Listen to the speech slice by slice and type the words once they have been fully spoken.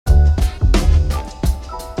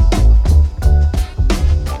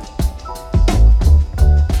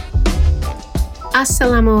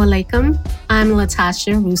Assalamu alaikum. I'm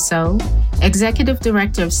Latasha Rouseau, Executive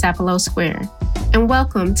Director of Sapelo Square, and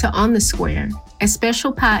welcome to On the Square, a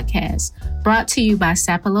special podcast brought to you by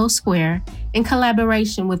Sapelo Square in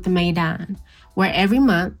collaboration with the Maidan, where every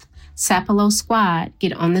month, Sapelo Squad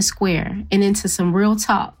get on the square and into some real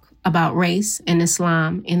talk about race and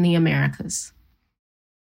Islam in the Americas.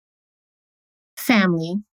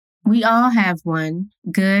 Family. We all have one,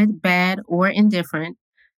 good, bad, or indifferent.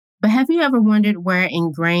 But have you ever wondered where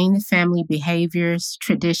ingrained family behaviors,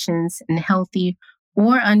 traditions, and healthy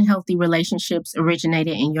or unhealthy relationships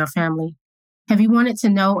originated in your family? Have you wanted to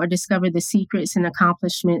know or discover the secrets and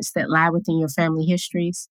accomplishments that lie within your family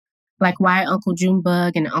histories? Like why Uncle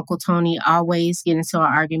Junebug and Uncle Tony always get into an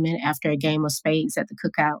argument after a game of spades at the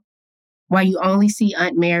cookout? Why you only see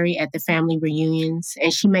Aunt Mary at the family reunions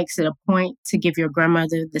and she makes it a point to give your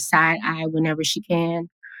grandmother the side eye whenever she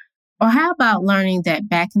can? Or how about learning that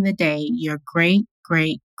back in the day, your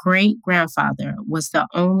great-great-great-grandfather was the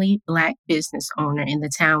only Black business owner in the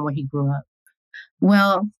town where he grew up?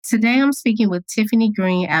 Well, today I'm speaking with Tiffany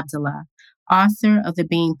Green-Abdullah, author of The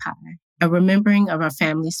Bean Pie, a remembering of our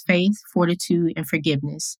family's faith, fortitude, and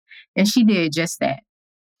forgiveness. And she did just that.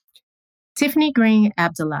 Tiffany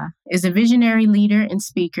Green-Abdullah is a visionary leader and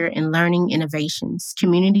speaker in learning innovations,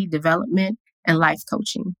 community development, and life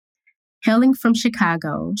coaching. Hailing from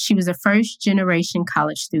Chicago, she was a first-generation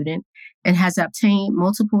college student and has obtained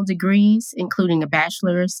multiple degrees, including a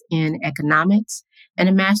bachelor's in economics and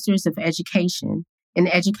a master's of education in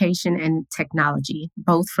education and technology,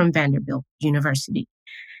 both from Vanderbilt University.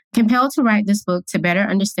 Compelled to write this book to better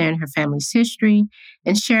understand her family's history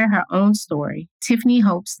and share her own story, Tiffany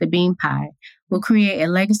hopes The Bean Pie will create a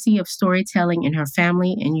legacy of storytelling in her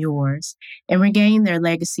family and yours, and regain their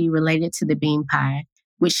legacy related to the bean pie,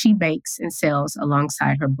 which she bakes and sells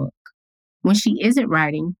alongside her book. When she isn't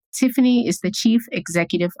writing, Tiffany is the Chief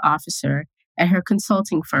Executive Officer at her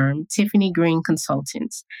consulting firm, Tiffany Green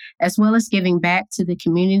Consultants, as well as giving back to the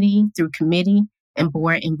community through committee and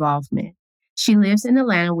board involvement. She lives in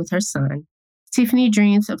Atlanta with her son. Tiffany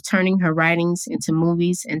dreams of turning her writings into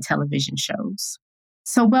movies and television shows.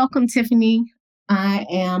 So welcome, Tiffany. I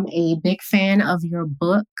am a big fan of your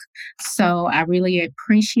book, so I really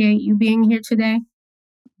appreciate you being here today.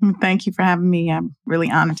 Thank you for having me. I'm really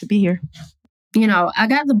honored to be here. You know, I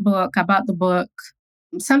bought the book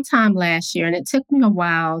sometime last year, and it took me a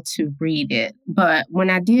while to read it. But when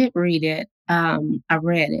I did read it, I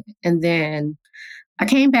read it. And then I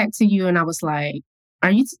came back to you and I was like, are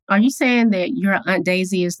you saying that your Aunt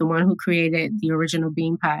Daisy is the one who created the original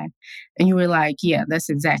bean pie? And you were like, yeah, that's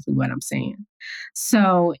exactly what I'm saying.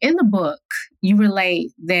 So in the book, you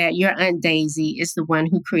relate that your Aunt Daisy is the one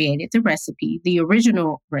who created the recipe, the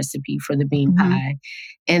original recipe for the bean pie,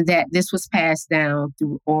 and that this was passed down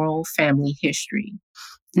through oral family history.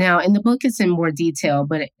 Now, in the book, it's in more detail,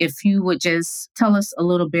 but if you would just tell us a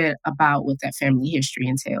little bit about what that family history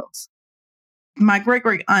entails. My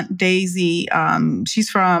great aunt Daisy, she's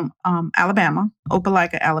from Alabama,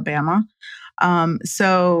 Opelika, Alabama.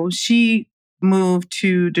 So she moved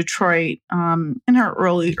to Detroit in her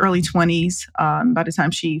early 20s by the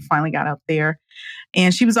time she finally got up there.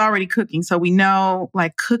 And she was already cooking. So we know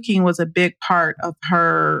like cooking was a big part of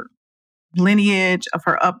her lineage, of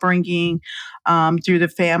her upbringing through the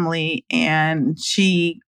family. And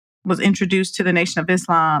she was introduced to the Nation of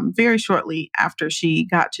Islam very shortly after she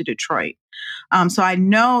got to Detroit. So I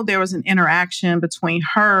know there was an interaction between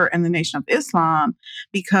her and the Nation of Islam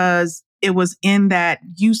because it was in that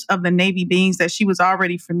use of the navy beans that she was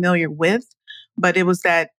already familiar with, but it was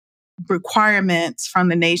that requirements from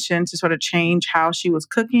the nation to sort of change how she was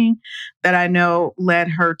cooking that I know led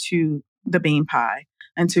her to the bean pie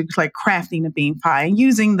and to like crafting the bean pie and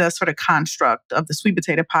using the sort of construct of the sweet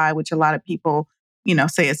potato pie, which a lot of people,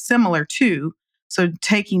 say is similar to. So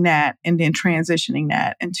taking that and then transitioning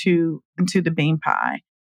that into the bean pie.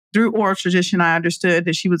 Through oral tradition, I understood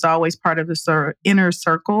that she was always part of the sort of inner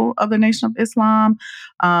circle of the Nation of Islam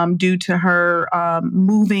due to her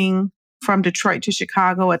moving from Detroit to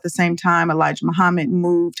Chicago at the same time. Elijah Muhammad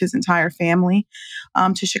moved his entire family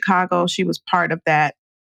to Chicago. She was part of that,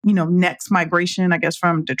 next migration, I guess,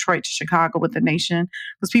 from Detroit to Chicago with the nation.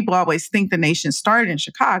 Because people always think the nation started in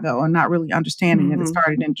Chicago and not really understanding that it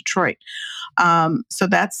started in Detroit. So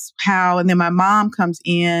that's how, and then my mom comes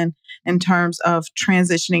in terms of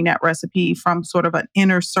transitioning that recipe from sort of an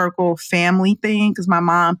inner circle family thing. Because my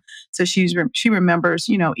mom says she remembers,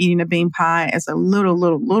 eating a bean pie as a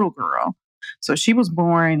little girl. So she was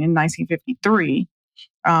born in 1953.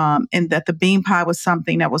 And that the bean pie was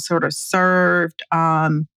something that was sort of served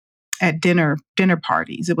at dinner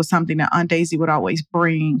parties. It was something that Aunt Daisy would always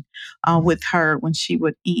bring with her when she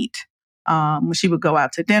would eat. When she would go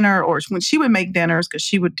out to dinner, or when she would make dinners, because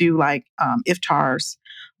she would do like iftars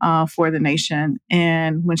for the nation.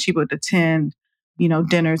 And when she would attend,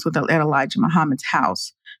 dinners at Elijah Muhammad's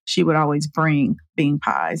house, she would always bring bean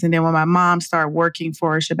pies. And then when my mom started working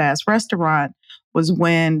for a Shabazz restaurant, was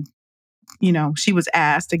when she was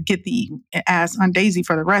asked Aunt Daisy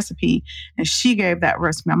for the recipe, and she gave that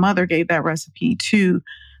recipe. My mother gave that recipe to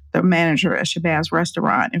the manager at Shabazz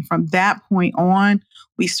restaurant. And from that point on,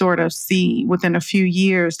 we sort of see within a few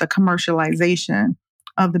years the commercialization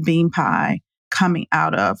of the bean pie coming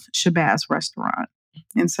out of Shabazz restaurant.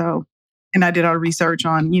 And I did all the research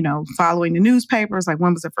on, following the newspapers, like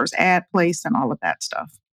when was the first ad placed and all of that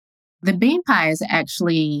stuff. The bean pie is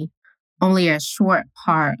actually only a short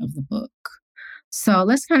part of the book. So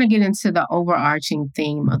let's kind of get into the overarching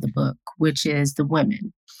theme of the book, which is the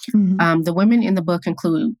women. Mm-hmm. The women in the book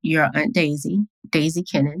include your Aunt Daisy, Daisy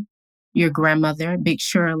Kennon, your grandmother, Big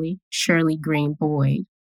Shirley, Shirley Green Boyd,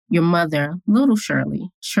 your mother, Little Shirley,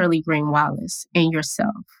 Shirley Green Wallace, and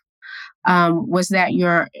yourself. Was that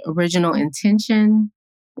your original intention,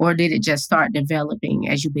 or did it just start developing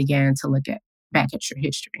as you began to look back at your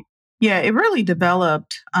history? Yeah, it really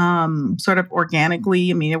developed sort of organically.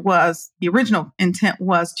 I mean, the original intent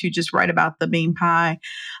was to just write about the bean pie.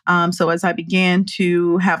 So as I began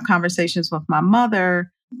to have conversations with my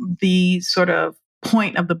mother, the sort of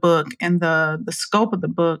point of the book and the scope of the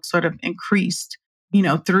book sort of increased,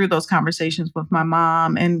 through those conversations with my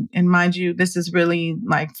mom. And mind you, this is really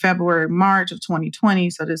like February, March of 2020.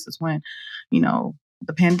 So this is when,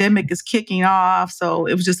 the pandemic is kicking off. So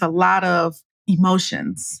it was just a lot of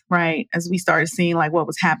emotions, right? As we started seeing like what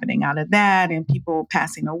was happening out of that and people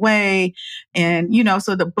passing away. And,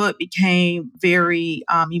 so the book became very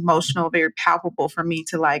emotional, very palpable for me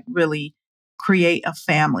to like really create a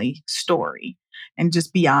family story and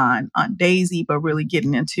just beyond Aunt Daisy, but really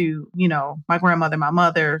getting into, my grandmother, my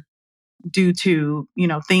mother, due to,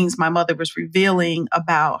 things my mother was revealing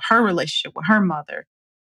about her relationship with her mother.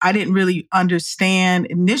 I didn't really understand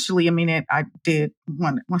initially. I mean, I did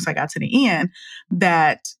once I got to the end,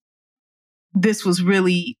 that this was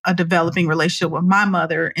really a developing relationship with my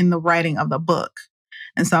mother in the writing of the book,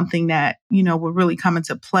 and something that, would really come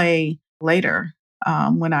into play later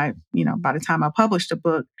when by the time I published the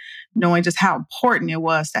book, knowing just how important it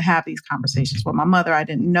was to have these conversations with my mother. I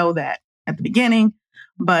didn't know that at the beginning,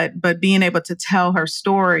 but being able to tell her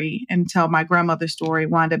story and tell my grandmother's story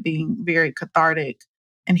wound up being very cathartic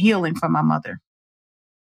and healing for my mother.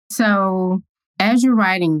 So as you're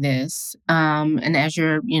writing this, and as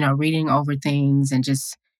you're, reading over things and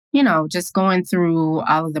just going through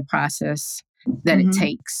all of the process that it Mm-hmm.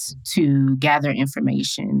 takes to gather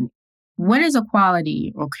information, what is a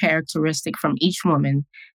quality or characteristic from each woman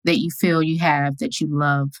that you feel you have that you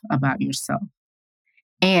love about yourself?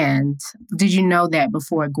 And did you know that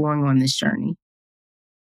before going on this journey?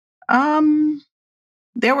 Um,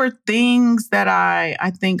 there were things that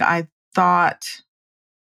I think I thought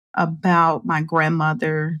about my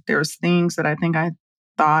grandmother. There's things that I think I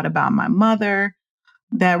thought about my mother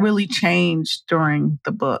that really changed during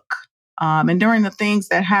the book. And during the things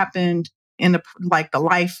that happened in the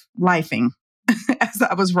lifing as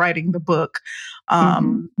I was writing the book,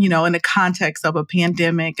 Mm-hmm. in the context of a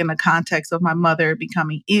pandemic, in the context of my mother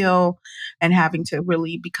becoming ill and having to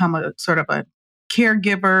really become a sort of a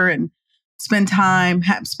caregiver and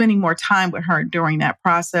spending more time with her during that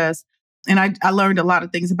process. And I learned a lot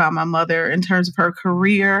of things about my mother in terms of her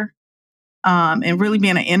career, and really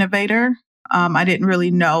being an innovator. I didn't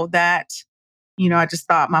really know that. I just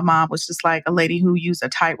thought my mom was just like a lady who used a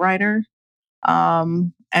typewriter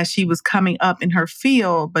as she was coming up in her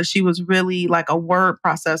field, but she was really like a word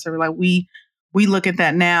processor. Like we look at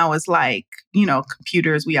that now as like,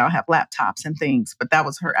 computers, we all have laptops and things, but that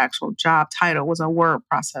was her actual job title, was a word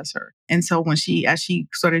processor. And so as she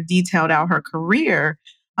sort of detailed out her career,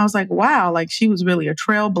 I was like, wow, like she was really a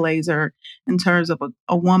trailblazer in terms of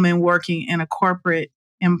a woman working in a corporate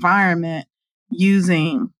environment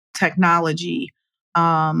using technology.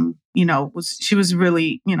 She was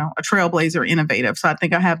really, a trailblazer, innovative. So I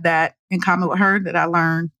think I have that in common with her that I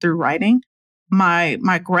learned through writing.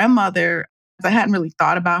 My grandmother, I hadn't really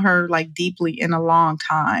thought about her like deeply in a long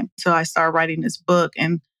time. So I started writing this book,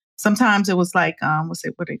 and sometimes it was like, what's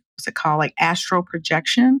it called? Like astral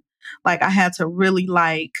projection. Like I had to really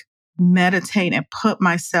like meditate and put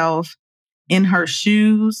myself in her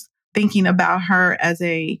shoes, thinking about her as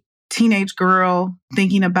a teenage girl,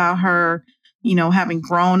 thinking about her, having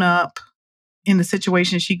grown up, in the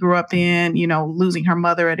situation she grew up in, losing her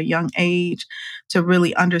mother at a young age, to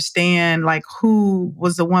really understand like who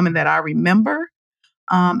was the woman that I remember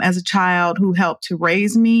as a child who helped to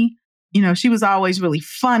raise me. She was always really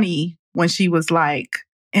funny when she was like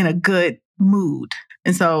in a good mood.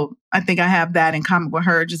 And so I think I have that in common with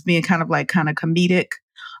her, just being kind of comedic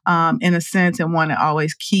in a sense, and want to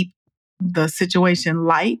always keep the situation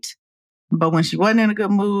light. But when she wasn't in a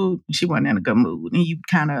good mood, she wasn't in a good mood. And you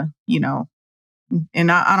kind of,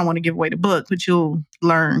 and I don't want to give away the book, but you'll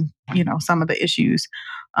learn, some of the issues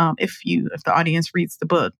if the audience reads the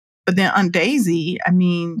book. But then on Daisy, I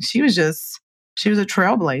mean, she was a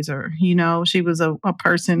trailblazer. She was a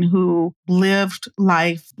person who lived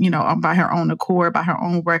life, by her own accord, by her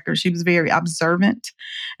own record. She was very observant,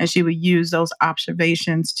 and she would use those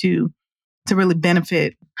observations to really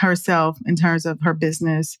benefit herself in terms of her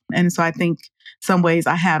business. And so I think some ways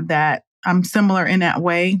I have that. I'm similar in that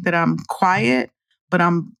way, that I'm quiet, but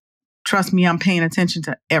trust me, I'm paying attention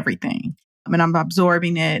to everything. I mean, I'm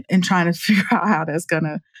absorbing it and trying to figure out how that's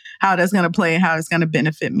gonna play and how it's gonna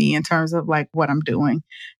benefit me in terms of like what I'm doing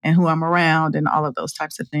and who I'm around and all of those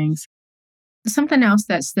types of things. Something else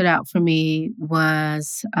that stood out for me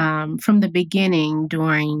was from the beginning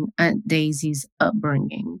during Aunt Daisy's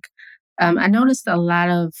upbringing. I noticed a lot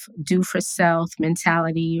of do for self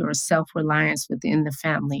mentality or self reliance within the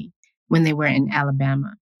family when they were in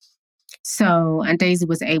Alabama. So Aunt Daisy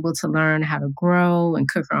was able to learn how to grow and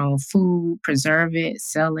cook her own food, preserve it,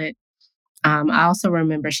 sell it. I also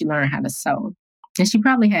remember she learned how to sew. And she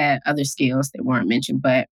probably had other skills that weren't mentioned,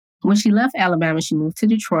 but when she left Alabama, she moved to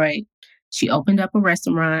Detroit. She opened up a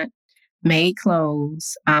restaurant, made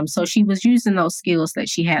clothes. So she was using those skills that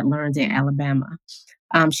she had learned in Alabama.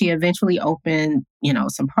 She eventually opened,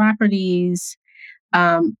 some properties.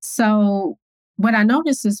 So what I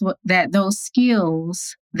noticed is that those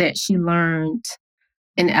skills that she learned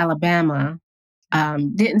in Alabama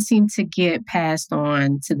didn't seem to get passed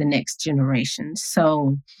on to the next generation.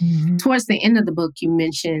 So towards the end of the book, you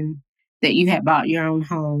mentioned that you had bought your own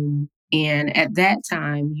home. And at that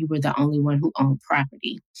time, you were the only one who owned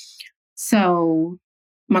property. So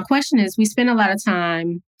my question is, we spend a lot of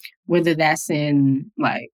time, whether that's in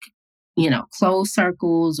closed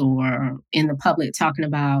circles or in the public, talking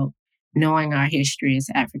about knowing our history as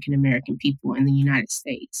African American people in the United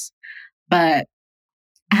States. But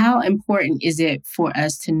how important is it for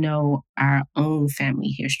us to know our own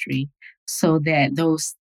family history so that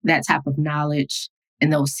that type of knowledge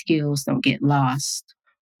and those skills don't get lost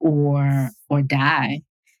or die?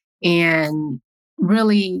 And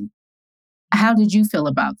really, how did you feel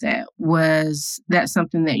about that? Was that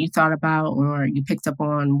something that you thought about or you picked up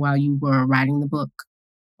on while you were writing the book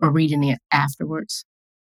or reading it afterwards?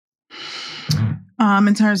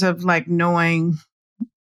 In terms of like knowing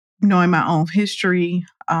my own history,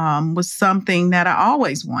 was something that I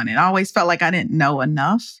always wanted. I always felt like I didn't know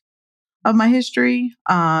enough of my history.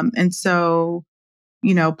 And so,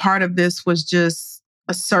 part of this was just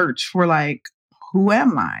a search for like, who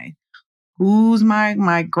am I? Who's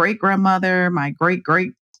my great grandmother, my great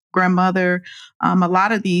great grandmother? A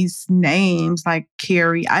lot of these names like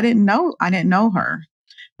Carrie, I didn't know her.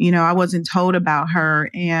 I wasn't told about her.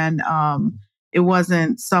 And it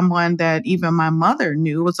wasn't someone that even my mother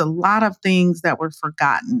knew. It was a lot of things that were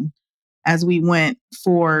forgotten as we went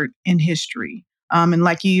forward in history. And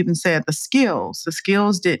like you even said, the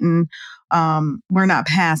skills didn't, were not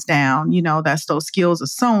passed down. That's those skills of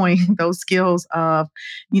sewing, those skills of,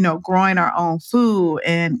 growing our own food.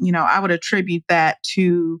 And, I would attribute that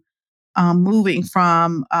to moving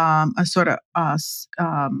from a sort of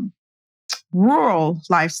rural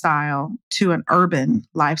lifestyle to an urban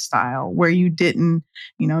lifestyle where you didn't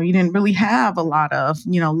really have a lot of,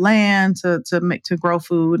 land to grow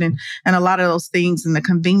food, and a lot of those things and the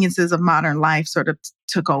conveniences of modern life sort of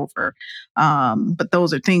took over. But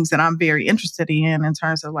those are things that I'm very interested in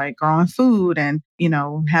terms of like growing food and,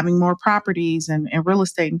 having more properties and real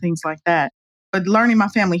estate and things like that. But learning my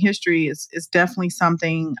family history is definitely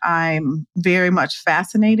something I'm very much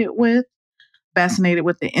fascinated with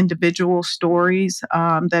the individual stories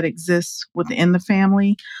that exist within the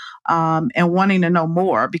family, and wanting to know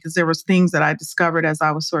more, because there was things that I discovered as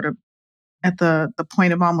I was sort of at the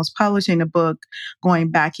point of almost publishing a book,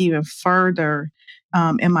 going back even further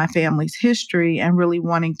in my family's history and really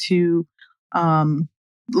wanting to um,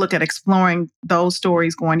 look at exploring those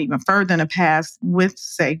stories, going even further in the past with,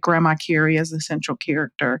 say, Grandma Carrie as a central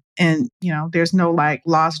character. And, there's no like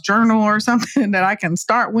lost journal or something that I can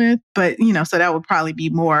start with, but, so that would probably be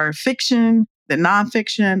more fiction than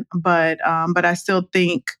nonfiction. But I still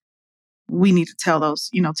think we need to tell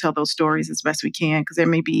those stories as best we can, because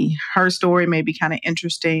her story may be kind of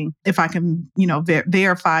interesting if I can,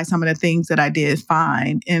 verify some of the things that I did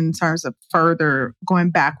find in terms of further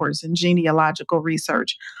going backwards in genealogical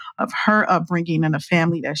research of her upbringing and the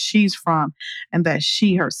family that she's from, and that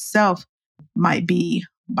she herself might be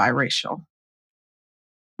biracial.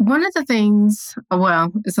 One of the things,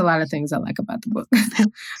 well, it's a lot of things I like about the book.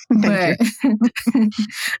 Thank you.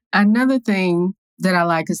 Another thing that I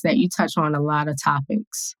like is that you touch on a lot of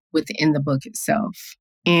topics within the book itself.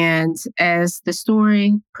 And as the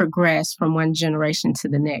story progressed from one generation to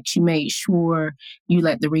the next, you made sure you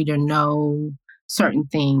let the reader know certain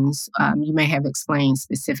things. You may have explained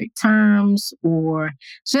specific terms, or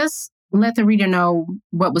just let the reader know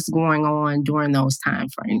what was going on during those time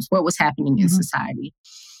frames, what was happening in society.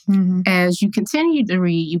 Mm-hmm. As you continue to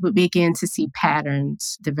read, you would begin to see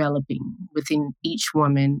patterns developing within each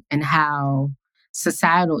woman, and how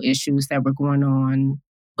societal issues that were going on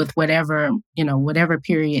with whatever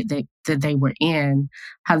period that they were in,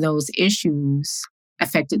 how those issues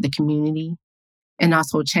affected the community and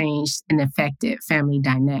also changed and affected family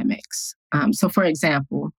dynamics. So, for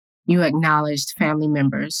example, you acknowledged family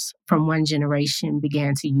members from one generation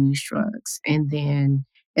began to use drugs. And then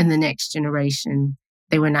in the next generation,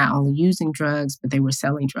 they were not only using drugs, but they were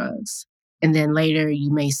selling drugs. And then later,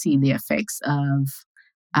 you may see the effects of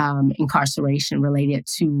incarceration related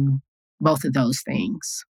to both of those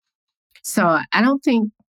things. So I don't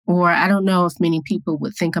know if many people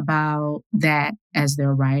would think about that as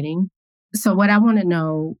they're writing. So what I want to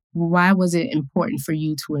know, why was it important for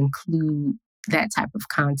you to include that type of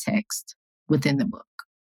context within the book?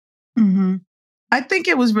 Mm-hmm. I think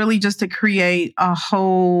it was really just to create a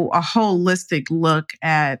holistic look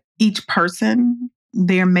at each person,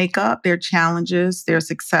 their makeup, their challenges, their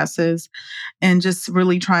successes, and just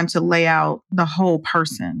really trying to lay out the whole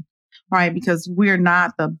person, right? Because we're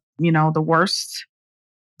not the worst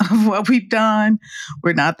of what we've done.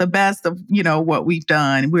 We're not the best of, what we've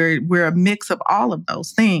done. We're a mix of all of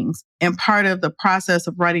those things. And part of the process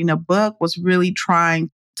of writing a book was really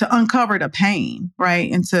trying to uncover the pain, right?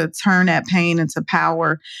 And to turn that pain into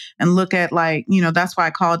power and look at, that's why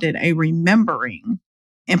I called it a remembering.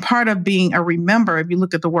 And part of being a remember, if you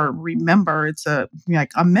look at the word remember, it's a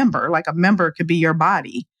member. Like a member could be your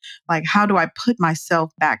body. Like, how do I put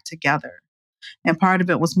myself back together? And part of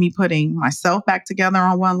it was me putting myself back together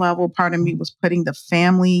on one level. Part of me was putting the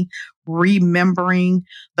family, remembering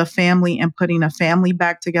the family and putting the family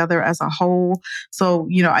back together as a whole. So,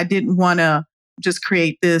 I didn't want to just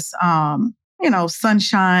create this,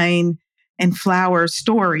 sunshine and flower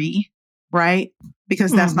story, right?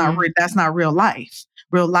 Because that's not real life.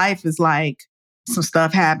 Real life is like some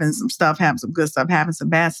stuff happens, some good stuff happens, some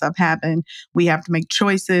bad stuff happens. We have to make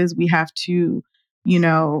choices. We have to,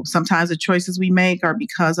 sometimes the choices we make are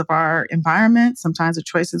because of our environment. Sometimes the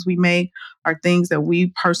choices we make are things that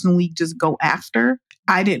we personally just go after.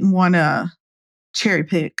 I didn't want to cherry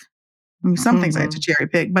pick. I mean, some things I had to cherry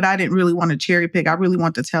pick, but I didn't really want to cherry pick. I really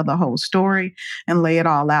want to tell the whole story and lay it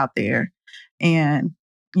all out there. And,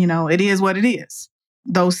 it is what it is.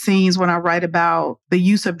 Those scenes when I write about the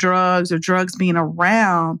use of drugs or drugs being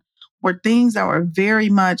around were things that were very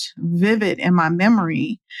much vivid in my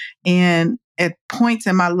memory. And at points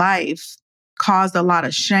in my life caused a lot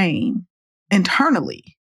of shame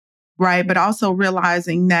internally, right? But also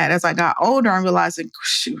realizing that as I got older, I'm realizing,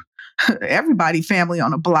 shoot, everybody family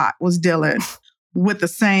on the block was dealing with the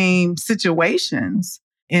same situations.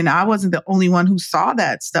 And I wasn't the only one who saw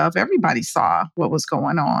that stuff. Everybody saw what was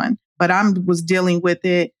going on, but I was dealing with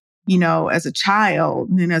it, as a child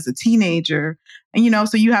and as a teenager. And,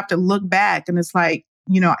 so you have to look back, and it's like,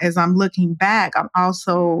 as I'm looking back, I'm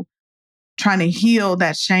also trying to heal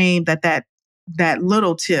that shame that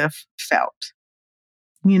little Tiff felt,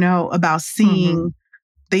 about seeing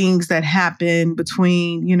things that happened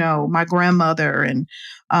between, my grandmother and,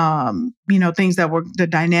 things that were the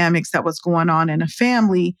dynamics that was going on in a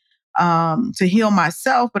family, to heal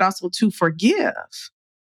myself, but also to forgive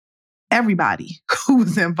everybody who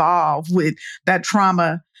was involved with that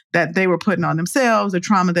trauma that they were putting on themselves, the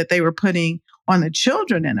trauma that they were putting on the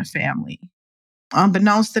children in a family.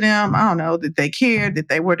 Unbeknownst to them, I don't know, that they cared,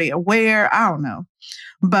 that were they aware, I don't know.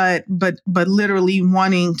 But literally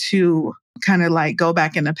wanting to kind of like go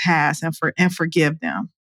back in the past and forgive them.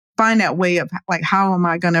 Find that way of like, how am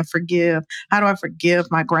I going to forgive? How do I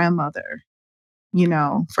forgive my grandmother,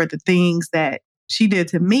 for the things that she did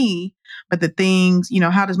to me, but the things,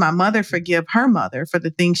 how does my mother forgive her mother for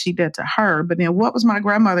the things she did to her? But then what was my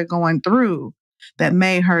grandmother going through that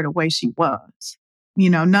made her the way she was?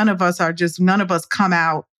 None of us come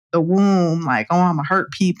out the womb, like, oh, I'm gonna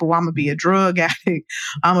hurt people, I'm gonna be a drug addict,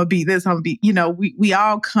 I'm gonna be this, I'm gonna be, we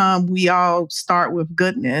all start with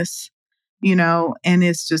goodness, and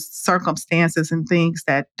it's just circumstances and things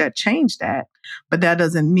that change that. But that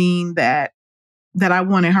doesn't mean that I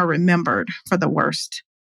wanted her remembered for the worst.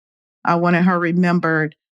 I wanted her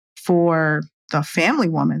remembered for the family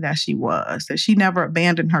woman that she was, that she never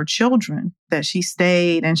abandoned her children, that she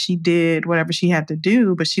stayed and she did whatever she had to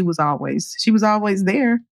do, but she was always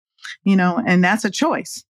there, and that's a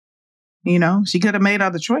choice. She could have made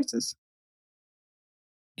other choices.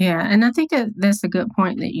 Yeah, and I think that's a good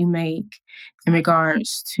point that you make in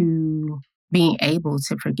regards to being able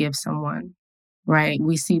to forgive someone, right?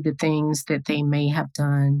 We see the things that they may have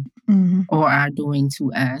done Mhm. or are doing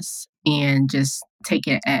to us and just take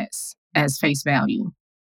it as face value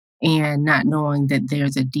and not knowing that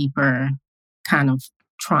there's a deeper kind of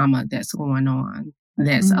trauma that's going on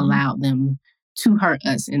that's Mhm. allowed them to hurt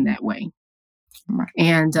us in that way. Right.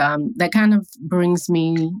 And that kind of brings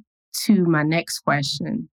me to my next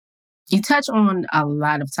question. You touch on a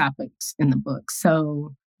lot of topics in the book,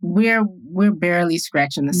 so we're barely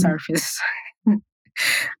scratching the Mhm. surface,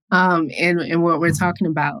 in what we're talking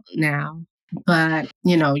about now. But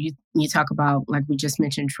you talk about, like we just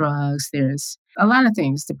mentioned, drugs. There's a lot of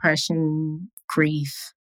things: depression,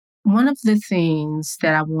 grief. One of the things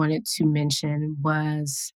that I wanted to mention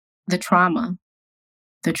was the trauma,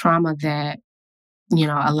 the trauma that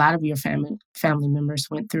a lot of your family members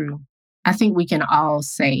went through. I think we can all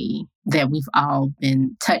say that we've all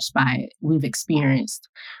been touched by it. We've experienced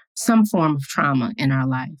some form of trauma in our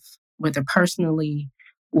life, whether personally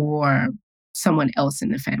or someone else in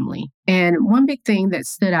the family. And one big thing that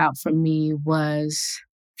stood out for me was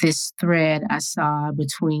this thread I saw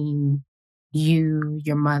between you,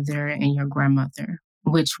 your mother, and your grandmother,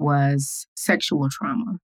 which was sexual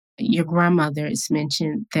trauma. Your grandmother is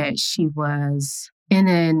mentioned that she was in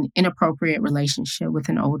an inappropriate relationship with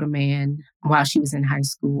an older man while she was in high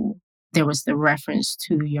school. There was the reference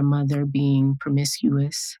to your mother being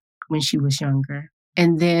promiscuous when she was younger.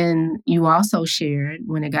 And then you also shared,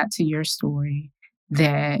 when it got to your story,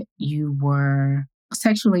 that you were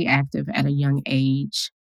sexually active at a young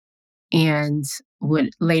age and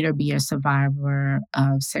would later be a survivor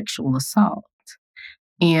of sexual assault.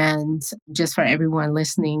 And just for everyone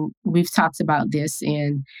listening, we've talked about this,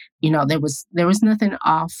 and there was nothing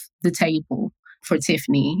off the table for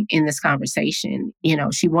Tiffany in this conversation.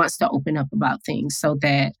 She wants to open up about things so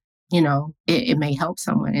that it may help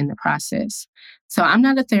someone in the process. So I'm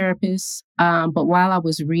not a therapist, but while I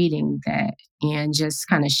was reading that and just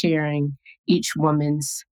kind of sharing each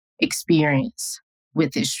woman's experience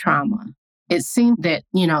with this trauma, it seemed that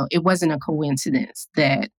it wasn't a coincidence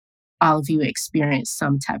that all of you experienced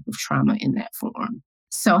some type of trauma in that form.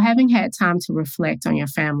 So, having had time to reflect on your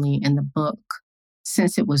family and the book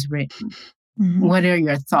since it was written, Mhm. what are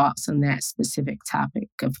your thoughts on that specific topic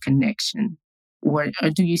of connection? Or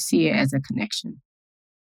do you see it as a connection?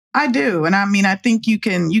 I do. And I mean, I think you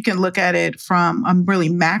can look at it from a really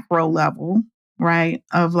macro level, right?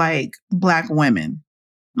 Of like Black women.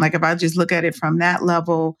 Like if I just look at it from that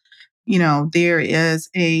level, there is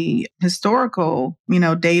a historical,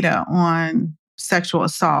 data on sexual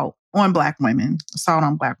assault on Black women, assault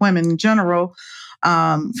on Black women in general,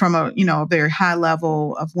 from a very high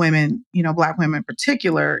level of women, Black women in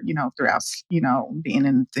particular, throughout, being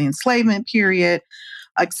in the enslavement period,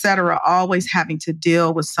 et cetera, always having to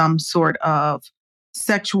deal with some sort of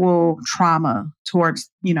sexual trauma towards,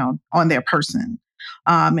 on their person.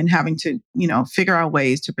 And having to, figure out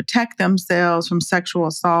ways to protect themselves from sexual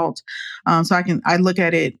assault. So I look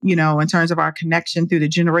at it, in terms of our connection through the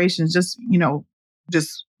generations,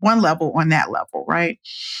 just one level on that level, right?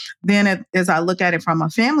 Then as I look at it from a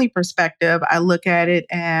family perspective, I look at it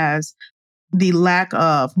as the lack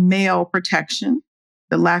of male protection,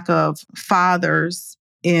 the lack of fathers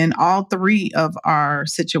in all three of our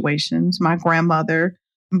situations. My grandmother,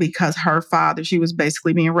 because her father, she was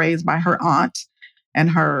basically being raised by her aunt and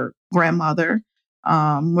her grandmother.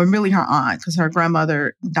 Well, really her aunt, because her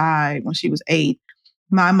grandmother died when she was 8.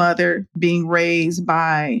 My mother being raised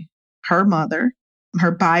by her mother,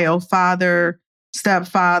 her bio father,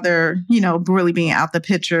 stepfather, really being out the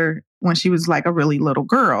picture when she was like a really little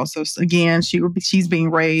girl. So again, she's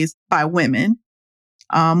being raised by women,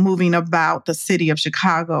 moving about the city of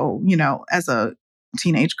Chicago, as a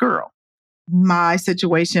teenage girl. My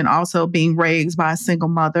situation also being raised by a single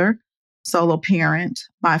mother, solo parent,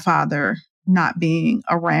 my father not being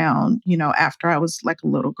around, after I was like a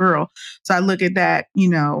little girl. So I look at that,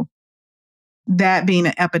 that being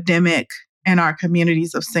an epidemic in our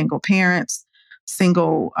communities of single parents,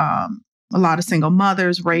 single a lot of single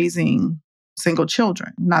mothers raising single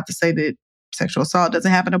children. Not to say that sexual assault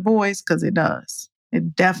doesn't happen to boys, because it does.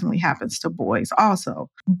 It definitely happens to boys also.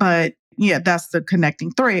 But yeah, that's the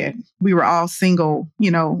connecting thread. We were all single,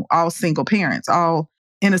 all single parents, all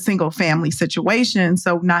in a single family situation.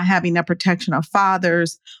 So not having that protection of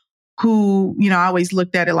fathers who, I always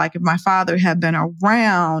looked at it like if my father had been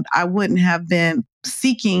around, I wouldn't have been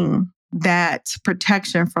seeking that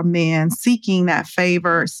protection from men, seeking that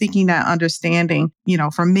favor, seeking that understanding,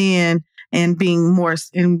 from men, and being more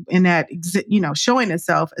in that, showing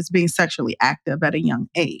itself as being sexually active at a young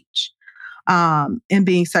age. And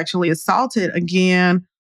being sexually assaulted again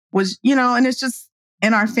was, and it's just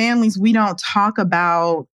in our families, we don't talk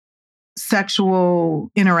about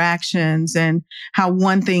sexual interactions and how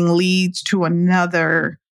one thing leads to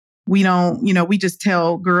another. We don't, we just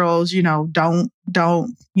tell girls, don't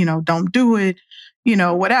do it,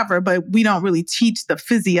 whatever. But we don't really teach the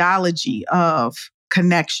physiology of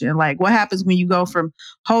connection. Like what happens when you go from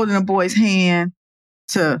holding a boy's hand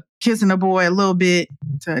to kissing a boy a little bit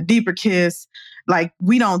to a deeper kiss. Like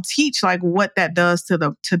we don't teach like what that does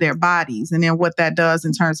to their bodies, and then what that does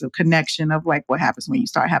in terms of connection of like what happens when you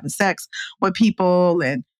start having sex with people,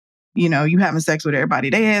 and you having sex with everybody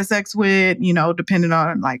they had sex with, depending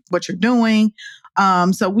on like what you're doing.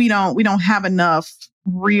 So we don't have enough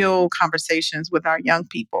real conversations with our young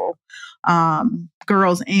people,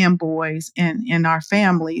 girls and boys in our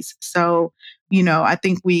families. So I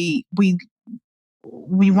think we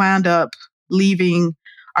wound up leaving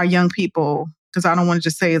our young people, because I don't want to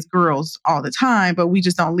just say it's girls all the time, but we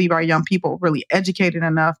just don't leave our young people really educated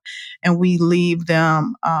enough, and we leave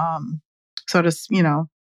them sort of,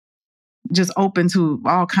 just open to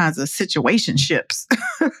all kinds of situationships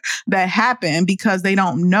that happen because they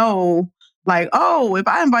don't know, like, oh, if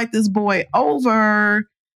I invite this boy over,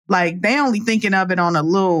 like they only thinking of it on a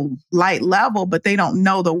little light level, but they don't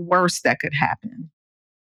know the worst that could happen.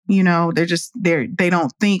 They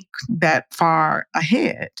don't think that far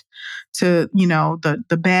ahead to,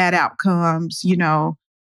 the bad outcomes.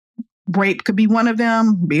 Rape could be one of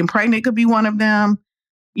them, being pregnant could be one of them,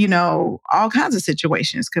 all kinds of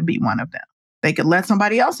situations could be one of them. They could let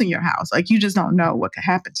somebody else in your house. Like you just don't know what could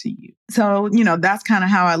happen to you. So, that's kind of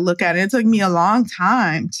how I look at it. It took me a long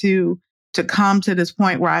time to come to this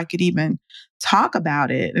point where I could even talk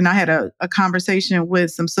about it. And I had a conversation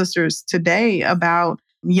with some sisters today about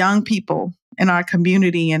young people in our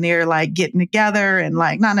community, and they're like getting together and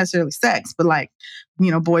like not necessarily sex, but like,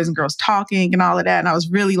 boys and girls talking and all of that. And I was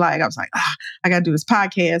like, I got to do this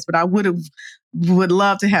podcast, but I would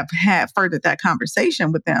love to have had furthered that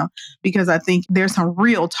conversation with them, because I think there's some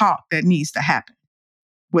real talk that needs to happen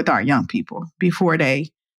with our young people before they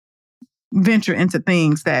venture into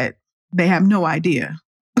things that they have no idea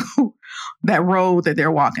that road that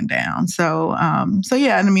they're walking down. So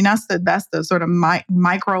yeah, and I mean that's the sort of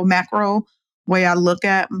micro macro way I look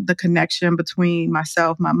at the connection between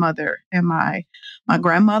myself, my mother, and my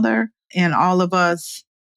grandmother, and all of us,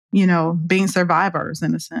 being survivors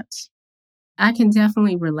in a sense. I can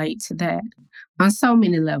definitely relate to that on so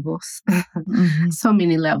many levels. So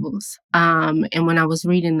many levels. And when I was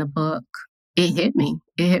reading the book, it hit me.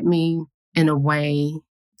 It hit me in a way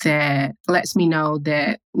that lets me know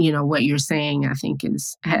that, what you're saying, I think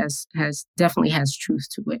has definitely has truth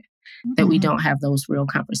to it. That we don't have those real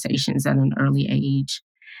conversations at an early age,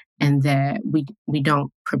 and that we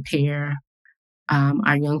don't prepare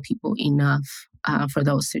our young people enough for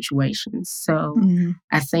those situations. So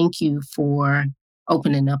I thank you for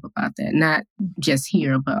opening up about that, not just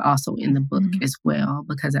here, but also in the book as well,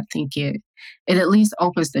 because I think it at least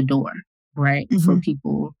opens the door, right, for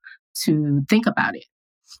people to think about it,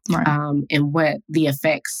 Right. and what the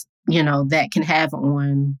effects, that can have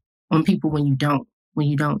on people when you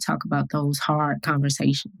don't talk about those hard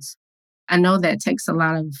conversations. I know that takes a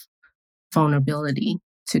lot of vulnerability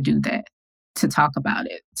to do that, to talk about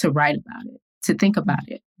it, to write about it, to think about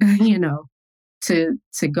it,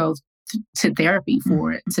 to go to therapy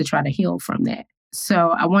for it, to try to heal from that.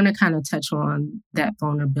 So I want to kind of touch on that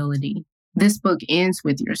vulnerability. This book ends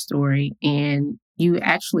with your story, and you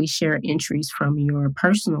actually share entries from your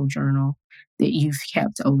personal journal that you've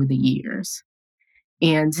kept over the years.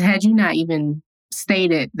 And had you not even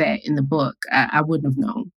stated that in the book, I wouldn't have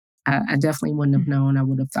known. I definitely wouldn't have known. I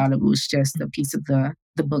would have thought it was just a piece of the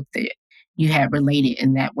book that you had related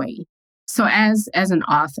in that way. So as an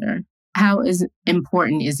author, how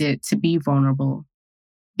important is it to be vulnerable?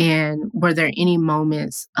 And were there any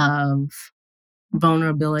moments of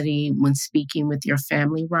vulnerability when speaking with your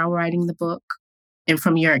family while writing the book? And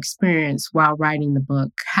from your experience while writing the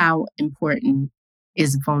book, how important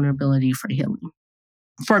is vulnerability for healing?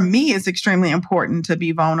 for me, it's extremely important to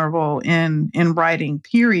be vulnerable in writing,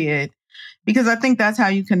 period, because I think that's how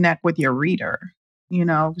you connect with your reader,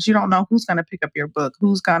 because you don't know who's going to pick up your book,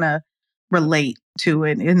 who's going to relate to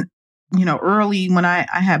it. And, early when I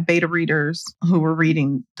had beta readers who were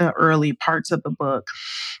reading the early parts of the book,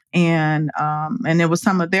 and it was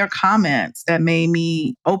some of their comments that made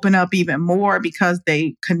me open up even more because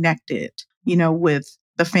they connected, with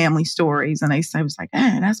the family stories. And I was like,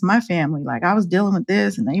 that's my family. Like I was dealing with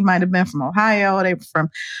this, and they might have been from Ohio, they were from,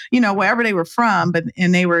 wherever they were from,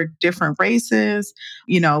 and they were different races,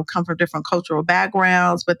 come from different cultural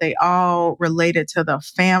backgrounds, but they all related to the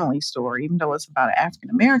family story. Even though it's about an African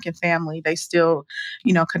American family, they still,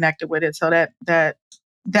 connected with it. So that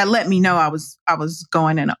let me know I was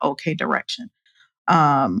going in an okay direction.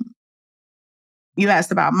 You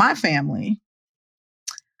asked about my family.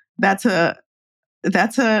 That's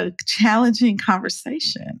a challenging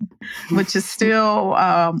conversation, which is still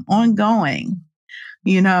ongoing.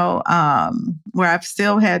 Where I've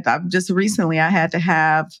just recently I had to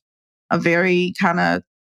have a very kind of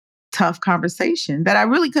tough conversation that I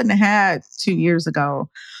really couldn't have had 2 years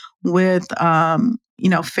ago with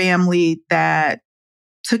family that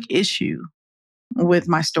took issue with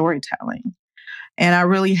my storytelling. And I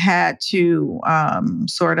really had to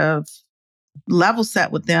sort of level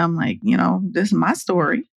set with them, like, this is my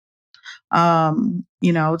story.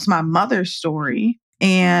 It's my mother's story.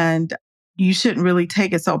 And you shouldn't really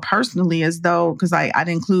take it so personally as though, because I'd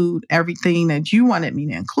include everything that you wanted me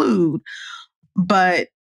to include. But,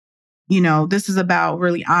 this is about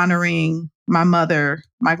really honoring my mother,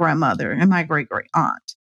 my grandmother, and my great great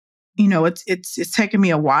aunt. It's taken me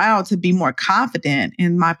a while to be more confident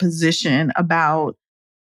in my position about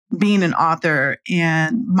being an author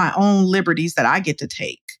and my own liberties that I get to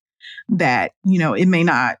take. That, it may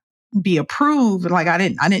not be approved. Like I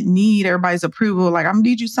didn't need everybody's approval. Like I'm gonna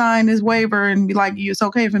need you sign this waiver and be like, it's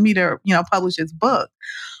okay for me to, publish this book.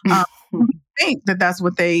 I think that's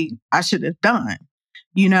what I should have done,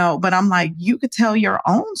 but I'm like, you could tell your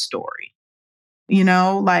own story,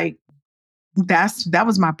 like that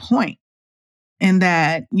was my point. And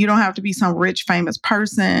that you don't have to be some rich, famous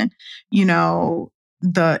person,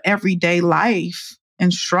 the everyday life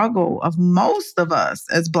and struggle of most of us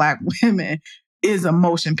as Black women is a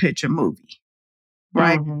motion picture movie,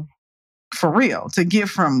 right? Mm-hmm. For real. To get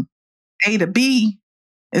from A to B,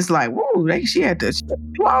 it's like, whoa, she had to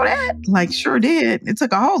do all that? Like, sure did. It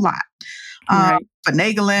took a whole lot. Right.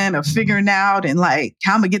 Finagling or figuring out and like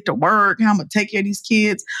how I'm gonna get to work, how I'm gonna take care of these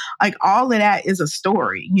kids. Like all of that is a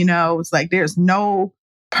story, It's like there's no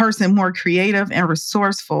person more creative and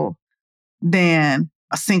resourceful than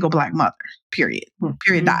a single Black mother, period.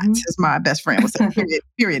 Period dot, as my best friend would say,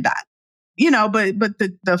 period dot. But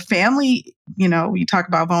the family, you talk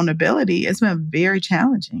about vulnerability, it's been very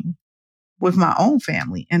challenging with my own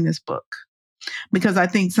family in this book. Because I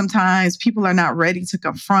think sometimes people are not ready to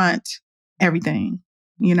confront everything,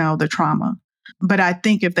 the trauma. But I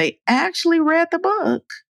think if they actually read the book,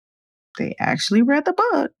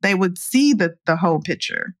 they would see the whole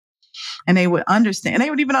picture and they would understand. And they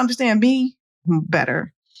would even understand me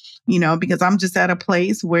better, because I'm just at a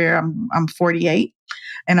place where I'm 48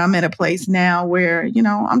 and I'm at a place now where,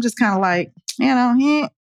 I'm just kind of like, you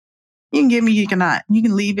can give me, you cannot, you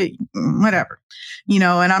can leave it, whatever, and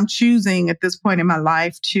I'm choosing at this point in my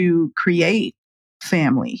life to create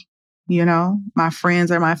family, my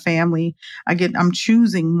friends are my family. I'm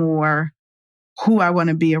choosing more who I want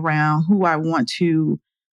to be around, who I want to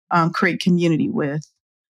create community with.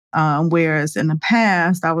 Whereas in the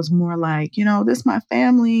past, I was more like, this is my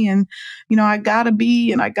family and, I gotta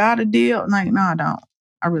be and I gotta deal. And like, no, I don't.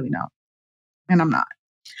 I really don't. And I'm not.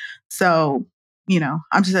 So,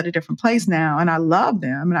 I'm just at a different place now and I love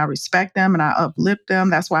them and I respect them and I uplift them.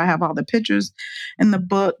 That's why I have all the pictures in the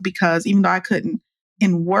book, because even though I couldn't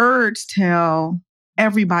in words tell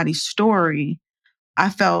everybody's story, I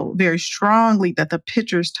felt very strongly that the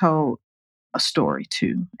pictures told a story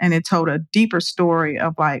too. And it told a deeper story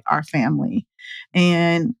of like our family.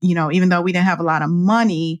 And, even though we didn't have a lot of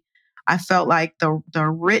money, I felt like the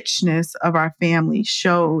richness of our family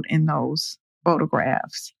showed in those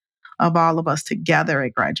photographs of all of us together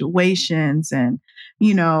at graduations and,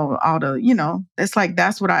 all the, it's like,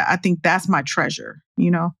 that's what I think that's my treasure,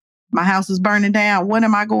 My house is burning down. What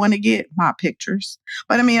am I going to get? My pictures.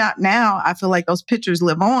 But I mean, now I feel like those pictures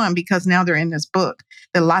live on because now they're in this book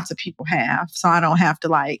that lots of people have. So I don't have to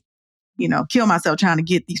like, kill myself trying to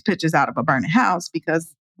get these pictures out of a burning house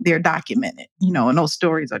because they're documented, and those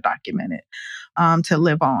stories are documented to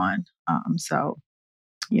live on. So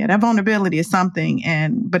yeah, that vulnerability is something.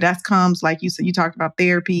 But that comes, like you said, you talked about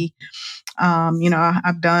therapy.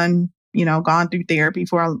 I've done, gone through therapy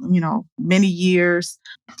for, many years.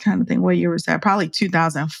 I'm trying to think what year was that? Probably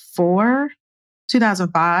 2004,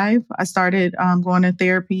 2005. I started going to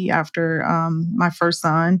therapy after my first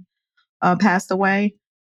son passed away.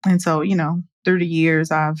 And so, through the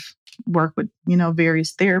years, I've worked with,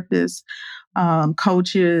 various therapists,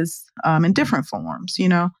 coaches in different forms,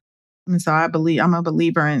 And so I'm a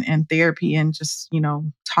believer in therapy and just,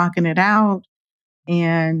 talking it out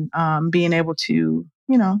and being able to,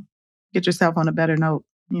 get yourself on a better note,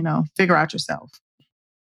 figure out yourself.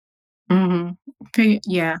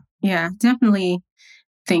 Yeah, definitely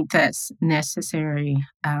think that's necessary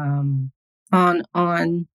on on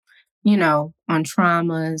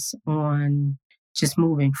traumas, on just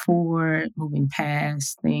moving forward, moving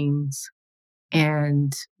past things,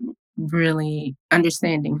 and really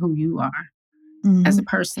understanding who you are as a Mm-hmm.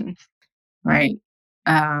 person, right?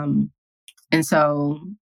 Um, and so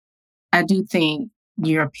I do think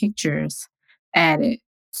your pictures added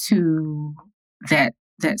to that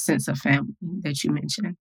that sense of family that you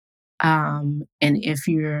mentioned. And if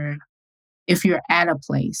you're at a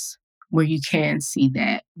place where you can see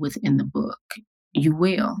that within the book, you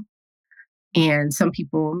will. And some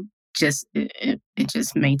people just it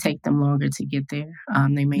just may take them longer to get there.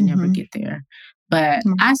 They may never Mm-hmm. get there. But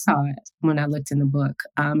I saw it when I looked in the book,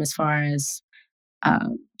 as far as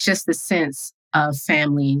just the sense of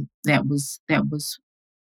family that was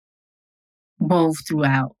wove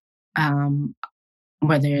throughout, um,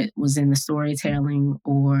 whether it was in the storytelling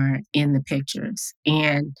or in the pictures.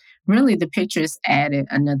 And really, the pictures added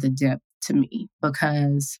another depth to me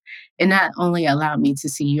because it not only allowed me to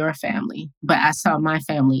see your family, but I saw my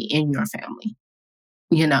family in your family.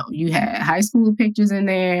 You had high school pictures in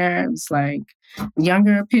there. It was like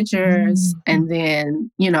younger pictures. Mm-hmm. And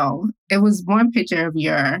then, it was one picture of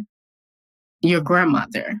your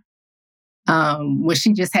grandmother, where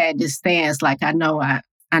she just had this stance like, I know I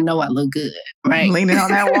look good, right? Leaning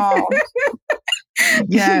on that wall.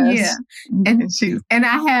 Yeah. Yes. And And she. and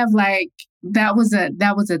I have like that was a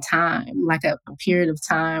time, like a period of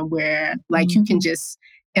time where like you can Mhm. just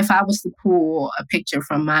if I was to pull a picture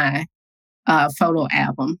from my photo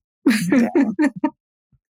album, Yeah.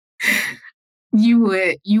 you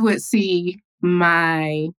would see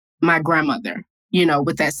my grandmother,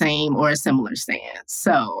 with that same or a similar stance.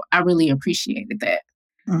 So I really appreciated that.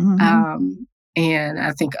 Mhm. Um, and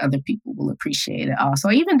I think other people will appreciate it also,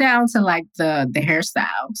 even down to like the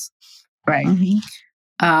hairstyles, right? Mhm.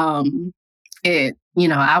 Um,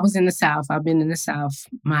 I was in the South. I've been in the South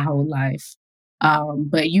my whole life.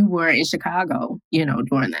 But you were in Chicago,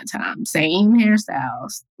 during that time. Same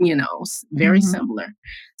hairstyles, very Mhm. similar.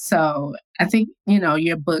 So I think,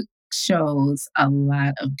 your book shows a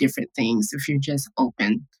lot of different things if you're just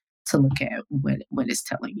open to look at what it's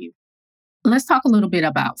telling you. Let's talk a little bit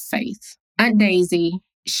about faith. Aunt Daisy,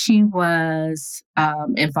 she was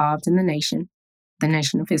involved in the Nation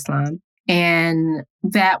of Islam. And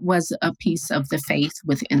that was a piece of the faith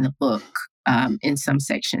within the book, in some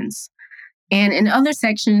sections. And in other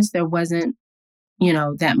sections, there wasn't,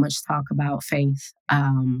 that much talk about faith,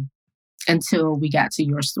 until we got to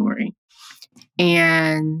your story.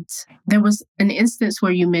 And there was an instance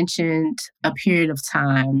where you mentioned a period of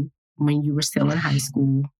time when you were still in high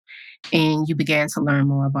school and you began to learn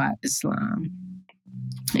more about Islam.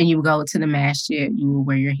 And you would go to the masjid, you would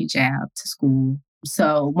wear your hijab to school.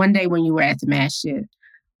 So one day when you were at the masjid,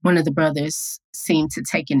 one of the brothers seemed to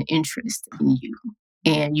take an interest in you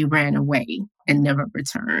and you ran away and never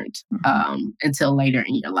returned, until later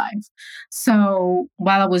in your life. So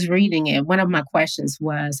while I was reading it, one of my questions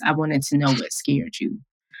was I wanted to know what scared you.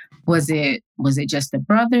 Was it just a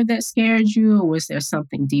brother that scared you, or was there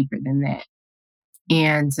something deeper than that?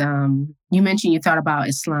 And you mentioned you thought about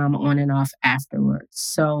Islam on and off afterwards.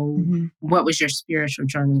 So, Mhm. what was your spiritual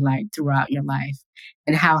journey like throughout your life,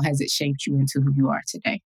 and how has it shaped you into who you are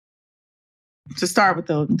today? To start with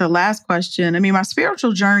the last question, I mean, my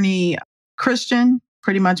spiritual journey, Christian,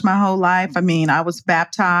 pretty much my whole life. I mean, I was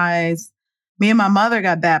baptized. Me and my mother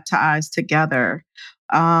got baptized together.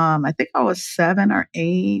 I think I was 7 or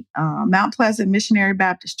 8. Mount Pleasant Missionary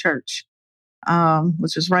Baptist Church,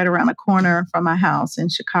 which was right around the corner from my house in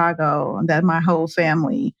Chicago, and that my whole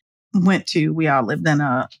family went to. We all lived in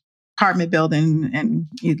a apartment building, and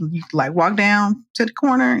you like walk down to the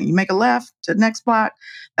corner, and you make a left to the next block.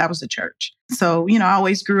 That was the church. So, I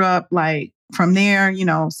always grew up like from there,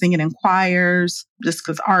 singing in choirs, just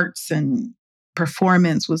because arts and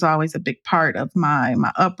performance was always a big part of my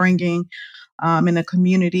upbringing in the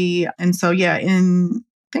community. And so, I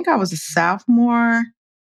think I was a sophomore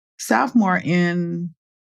in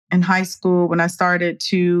in high school when I started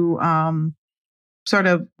to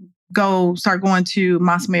start going to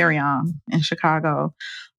Mos Mariam in Chicago,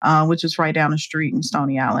 which is right down the street in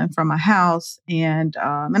Stony Island from my house. And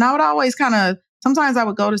I would always sometimes I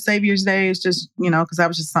would go to Savior's Days just, because that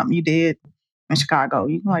was just something you did in Chicago.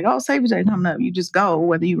 You're like, oh, Savior's Day coming up. You just go,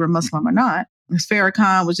 whether you were Muslim or not. This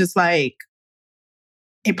Farrakhan was just like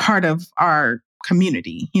a part of our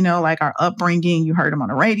community, like our upbringing. You heard him on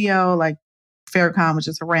the radio, like Farrakhan was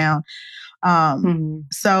just around.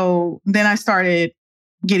 So then I started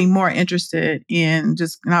getting more interested in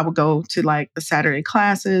and I would go to like the Saturday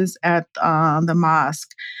classes at the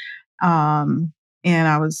mosque. And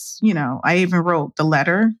I was, I even wrote the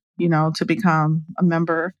letter, to become a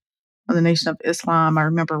member of the Nation of Islam. I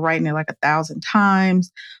remember writing it like 1,000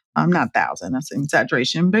 times. Not 1,000, that's an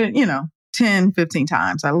exaggeration, but 10, 15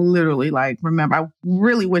 times. I literally remember, I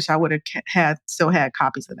really wish I would have still had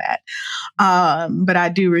copies of that. But I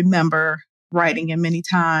do remember writing it many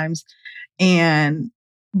times. And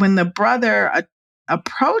when the brother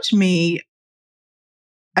approached me,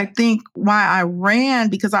 I think why I ran,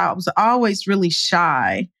 because I was always really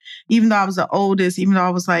shy, even though I was the oldest, even though I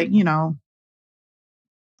was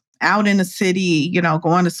out in the city,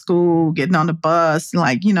 going to school, getting on the bus,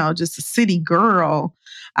 just a city girl.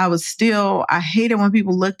 I hated when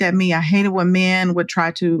people looked at me. I hated when men would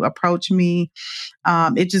try to approach me.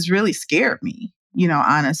 It just really scared me,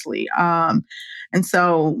 honestly. And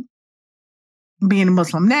so being a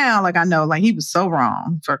Muslim now, I know, he was so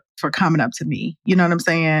wrong for coming up to me. You know what I'm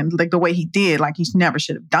saying? Like the way he did, he never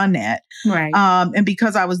should have done that. Right. And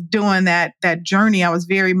because I was doing that journey, I was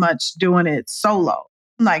very much doing it solo.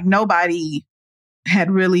 Nobody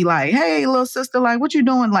had really hey, little sister, what you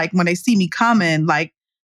doing? When they see me coming, I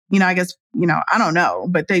guess, I don't know,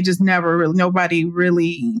 but they just nobody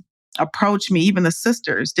really approached me. Even the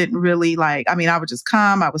sisters didn't really I would just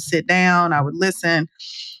come, I would sit down, I would listen,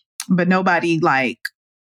 but nobody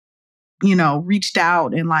reached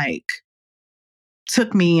out and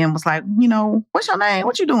took me and was like, what's your name?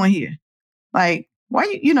 What you doing here? Why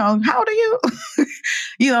you, how old are you?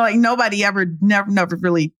 Nobody never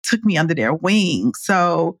really took me under their wing.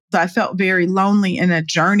 So I felt very lonely in that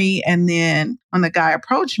journey. And then when the guy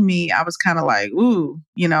approached me, I was kind of ooh,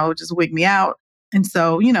 just wig me out. And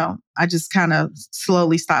so, I just kind of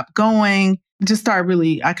slowly stopped going.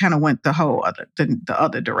 I kind of went the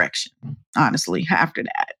other direction, honestly, after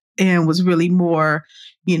that. And was really more,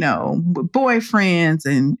 with boyfriends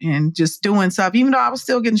and just doing stuff, even though I was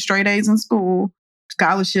still getting straight A's in school,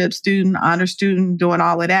 scholarship student, honor student, doing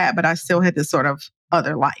all of that. But I still had this sort of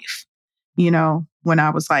other life, when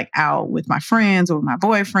I was out with my friends or with my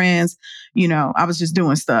boyfriends, I was just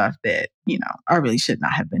doing stuff that, I really should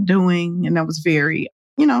not have been doing. And that was very,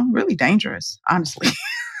 really dangerous, honestly.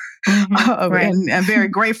 Right. And I'm very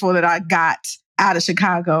grateful that I got out of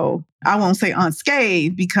Chicago. I won't say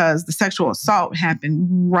unscathed, because the sexual assault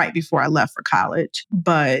happened right before I left for college.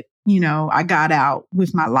 But, I got out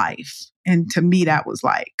with my life. And to me, that was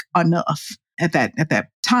enough at that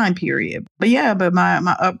time period. But yeah,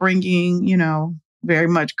 my upbringing, very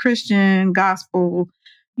much Christian, gospel,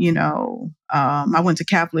 I went to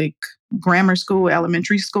Catholic grammar school,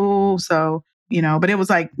 elementary school. So, but it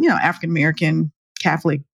was African-American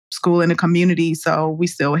Catholic school in the community. So we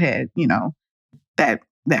still had, that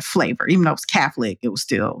flavor. Even though it was Catholic, it was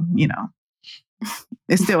still,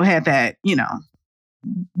 it still had that,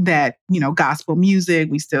 gospel music.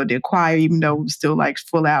 We still did choir, even though it was still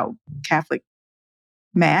full out Catholic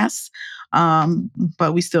mass.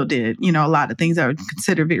 But we still did, a lot of things that are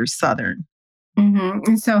considered very Southern.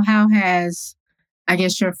 And so how has, I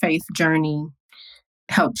guess, your faith journey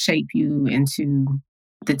helped shape you into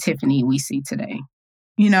the Tiffany we see today?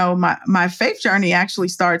 My faith journey actually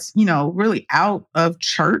starts, really out of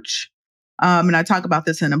church. And I talk about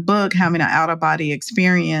this in a book, having an out-of-body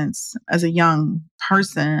experience as a young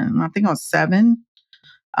person. I think I was 7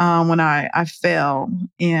 when I fell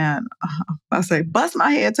and I say, bust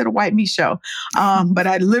my head to the white meat show. But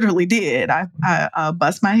I literally did. I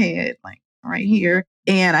bust my head right here.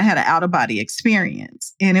 And I had an out-of-body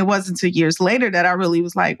experience. And it wasn't until years later that I really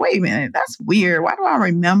was like, wait a minute, that's weird. Why do I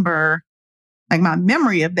remember? My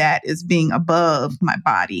memory of that is being above my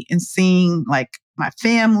body and seeing my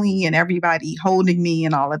family and everybody holding me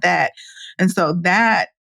and all of that. And so that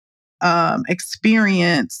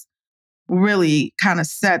experience really kind of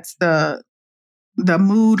sets the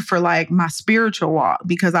mood for my spiritual walk,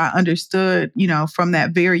 because I understood, from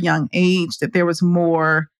that very young age that there was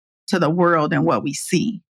more to the world than what we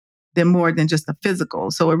see, than more than just the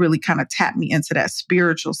physical. So it really kind of tapped me into that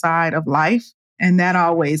spiritual side of life. And that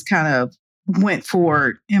always kind of went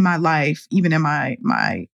forward in my life, even in my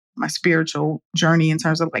my spiritual journey in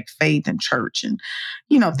terms of like faith and church and,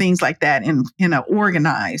 things like that in an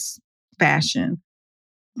organized fashion.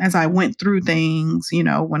 As I went through things,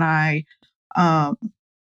 um,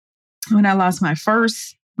 when I lost my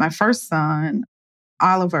first son,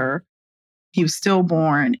 Oliver, he was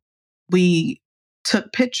stillborn. We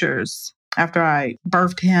took pictures after I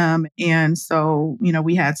birthed him. And so,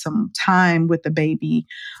 we had some time with the baby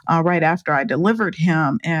right after I delivered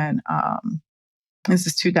him. And this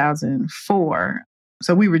is 2004.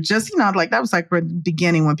 So we were just, like that was like the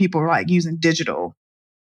beginning when people were like using digital.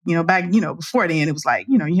 Back, before then, it was like,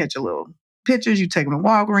 you had your little pictures, you take them to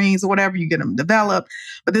Walgreens or whatever, you get them developed.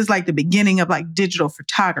 But this is like the beginning of like digital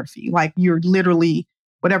photography. Like you're literally,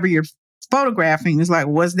 whatever you're photographing is like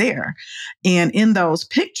what's there. And in those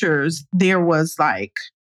pictures, there was like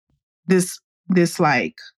this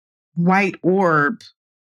like white orb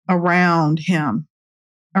around him,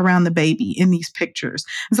 around the baby in these pictures.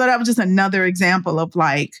 And so that was just another example of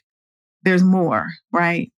like, there's more,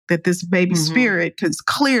 right? That this baby spirit is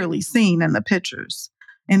clearly seen in the pictures.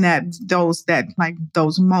 And that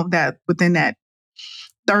within that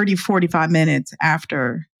 30, 45 minutes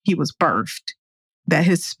after he was birthed, that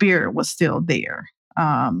his spirit was still there.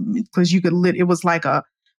 Because you could it was like a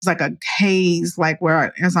haze, like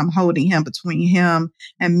where as I'm holding him, between him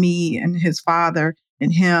and me and his father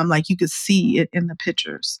and him, like you could see it in the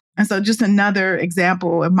pictures. And so just another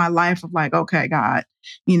example of my life of like, okay, God,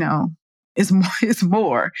 it's more, it's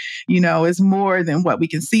more than what we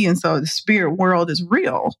can see. And so the spirit world is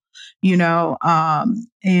real, and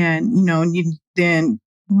then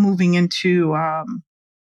moving into,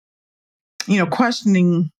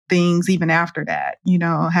 questioning things even after that,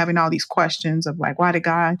 having all these questions of like, why did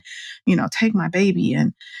God, take my baby?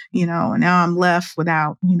 And, and now I'm left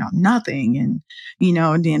without, nothing. And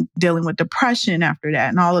then dealing with depression after that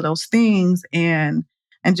and all of those things. And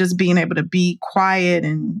just being able to be quiet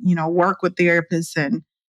and, work with therapists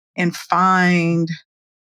and find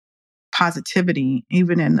positivity,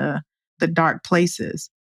 even in the dark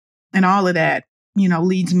places. And all of that,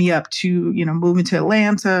 leads me up to, moving to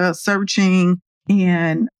Atlanta, searching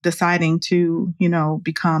and deciding to,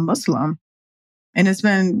 become Muslim. And it's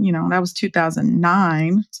been, that was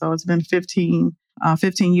 2009. So it's been 15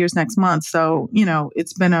 years next month. So,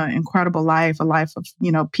 it's been an incredible life, a life of,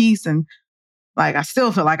 peace. And like, I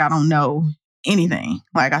still feel like I don't know anything.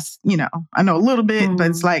 Like I know a little bit, but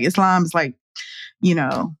it's like Islam is like,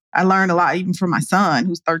 I learned a lot even from my son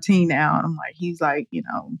who's 13 now. And I'm like, he's like,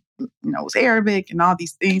 it's Arabic and all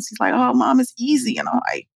these things. He's like, oh, mom, it's easy. And I'm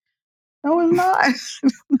like, no, it's not.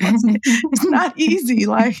 It's not easy.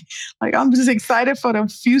 Like I'm just excited for the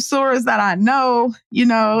few surahs that I know,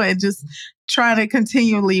 and just trying to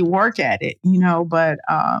continually work at it,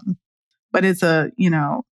 but it's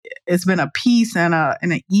it's been a peace and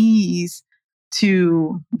an ease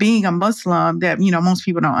to being a Muslim that, most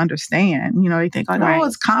people don't understand. They think like, Right. oh,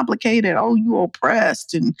 it's complicated. Oh, you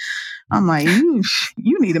oppressed. And I'm like, you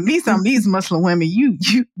need to meet some of these Muslim women. You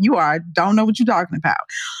don't know what you're talking about.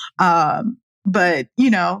 But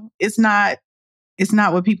it's not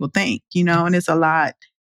what people think, and it's a lot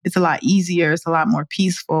easier. It's a lot more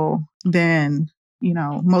peaceful than,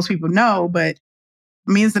 most people know. But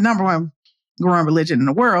I mean, it's the number one growing religion in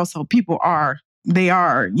the world. So people are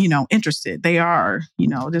interested. They are,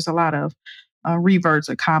 there's a lot of reverts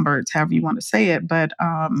or converts, however you want to say it. But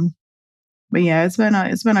yeah, it's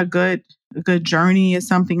been a good journey. It's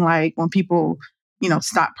something like when people,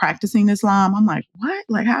 stop practicing Islam, I'm like, what?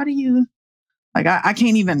 Like, how do you, like, I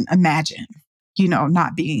can't even imagine,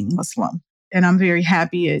 not being Muslim. And I'm very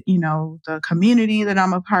happy at, the community that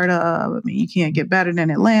I'm a part of. I mean, you can't get better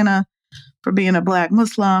than Atlanta for being a Black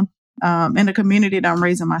Muslim. And the community that I'm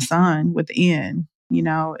raising my son within,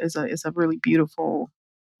 is a really beautiful,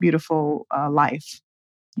 beautiful life,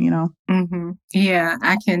 Yeah,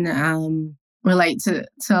 I can relate to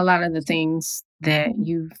a lot of the things that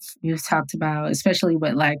you've talked about, especially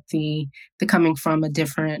with like the coming from a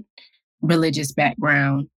different religious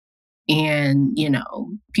background, and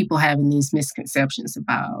people having these misconceptions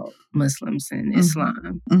about Muslims and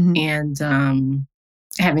Islam, and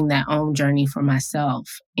having that own journey for myself.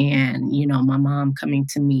 And my mom coming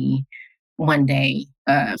to me one day,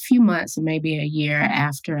 a few months, maybe a year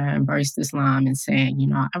after I embraced Islam, and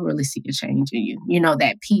saying, I really see a change in you.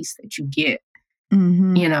 That peace that you get,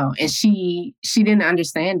 and she didn't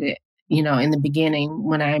understand it, in the beginning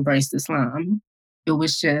when I embraced Islam. It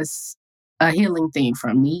was just a healing thing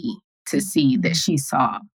for me to see that she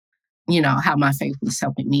saw, how my faith was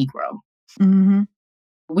helping me grow.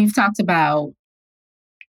 We've talked about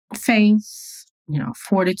faith,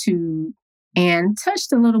 fortitude, and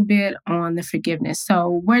touched a little bit on the forgiveness.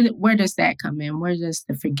 So where does that come in? Where does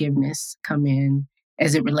the forgiveness come in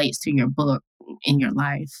as it relates to your book in your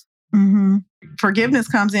life? Mm-hmm. Forgiveness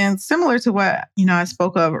comes in similar to what, I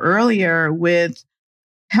spoke of earlier with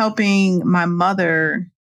helping my mother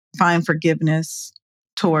find forgiveness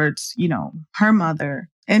towards, her mother,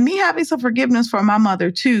 and me having some forgiveness for my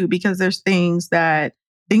mother too, because there's things that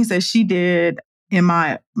she did in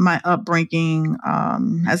my upbringing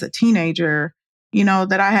as a teenager,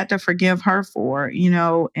 that I had to forgive her for,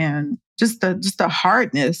 and just the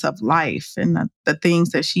hardness of life and the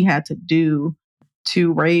things that she had to do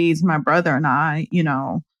to raise my brother and I,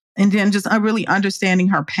 and then just really understanding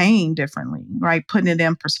her pain differently, right? Putting it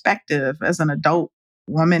in perspective as an adult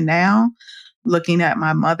woman now, looking at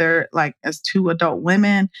my mother like as two adult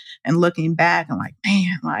women and looking back and like,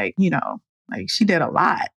 man, like, like she did a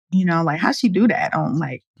lot, like how'd she do that on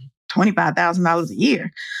like $25,000 a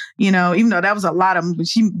year, even though that was a lot of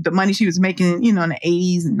the money she was making, in the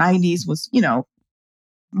 80s and 90s was,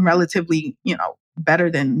 relatively,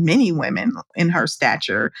 better than many women in her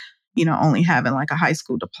stature, only having like a high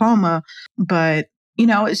school diploma. But,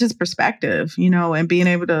 it's just perspective, and being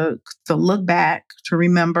able to look back, to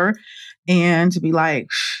remember, and to be like,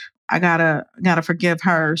 I gotta forgive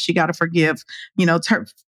her. She gotta forgive,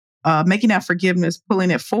 making that forgiveness,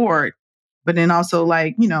 pulling it forward. But then also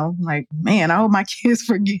like, like, man, I hope my kids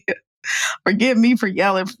forgive me for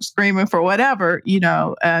yelling, screaming, for whatever,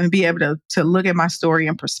 and be able to look at my story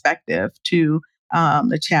in perspective to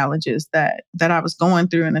the challenges that I was going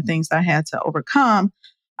through and the things I had to overcome.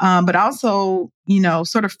 But also,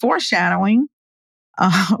 sort of foreshadowing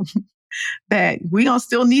um, that we gonna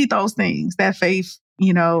still need those things, that faith,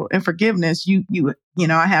 and forgiveness.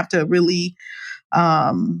 I have to really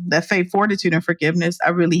that faith, fortitude, and forgiveness. I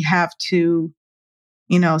really have to,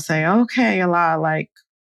 say, okay, Allah, like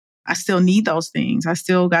I still need those things. I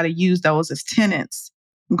still got to use those as tenets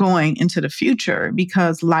going into the future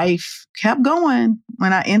because life kept going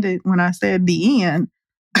when I said the end,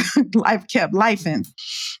 life kept lifing.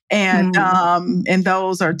 And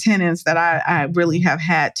those are tenets that I really have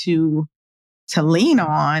had to lean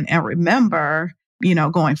on and remember,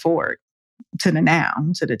 going forward to the now,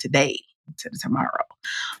 to the today, to the tomorrow.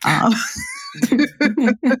 Um,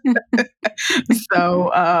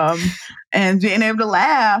 and being able to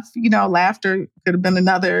laugh, laughter could have been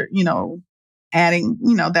another, adding,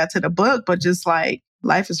 that to the book, but just like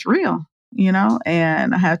life is real,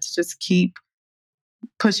 and I have to just keep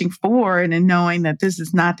pushing forward and knowing that this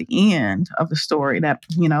is not the end of the story, that,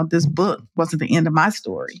 this book wasn't the end of my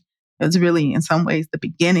story. It was really in some ways the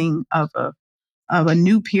beginning of a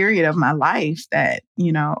new period of my life that,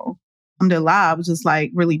 alhamdulillah, I was just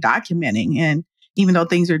like really documenting. And even though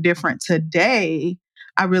things are different today,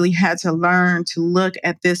 I really had to learn to look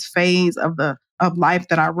at this phase of life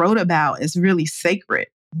that I wrote about as really sacred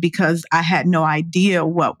because I had no idea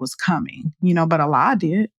what was coming, but Allah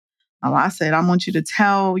did. Allah said, I want you to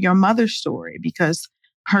tell your mother's story because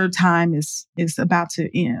her time is about to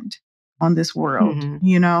end on this world,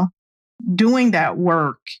 Doing that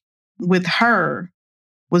work with her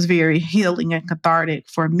was very healing and cathartic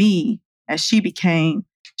for me as she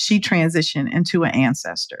transitioned into an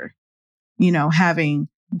ancestor, having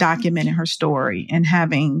documented her story and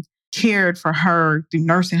having cared for her through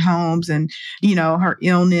nursing homes and, her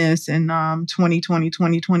illness in 2020,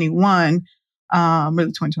 2021,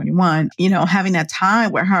 really 2021, having that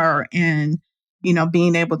time with her and,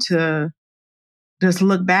 being able to just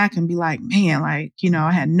look back and be like, man, like,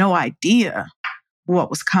 I had no idea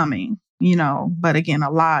what was coming, but again,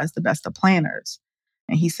 Allah is the best of planners.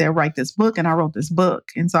 And he said, write this book. And I wrote this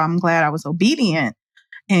book. And so I'm glad I was obedient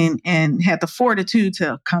and had the fortitude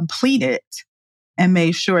to complete it and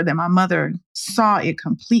made sure that my mother saw it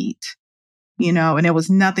complete, and it was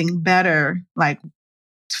nothing better like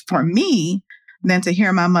for me than to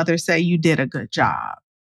hear my mother say, you did a good job.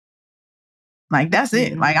 Like, that's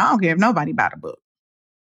it. Like, I don't care if nobody bought a book.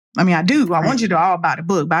 I mean, I do. I want you to all buy the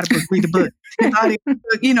book, read the book,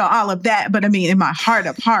 all of that. But I mean, in my heart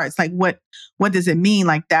of hearts, like what does it mean?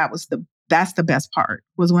 Like that's the best part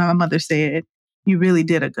was when my mother said, you really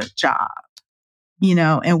did a good job,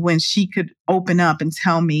 and when she could open up and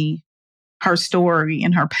tell me her story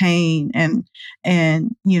and her pain and,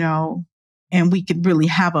 and we could really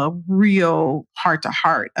have a real heart to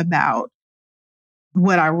heart about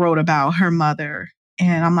what I wrote about her mother.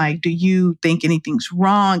 And I'm like, do you think anything's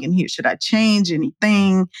wrong? And here, should I change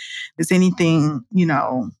anything? Is anything,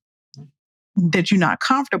 that you're not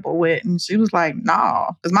comfortable with? And she was like, no,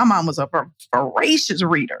 because my mom was a voracious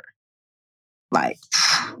reader. Like,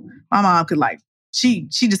 my mom could she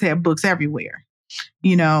just had books everywhere.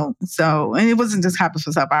 So, and it wasn't just type of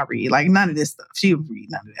stuff I read, like none of this stuff. She would read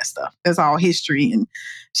none of that stuff. That's all history. And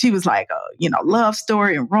she was like, love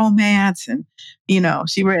story and romance. And,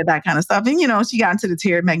 she read that kind of stuff. And, she got into the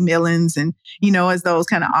Terry McMillans and, as those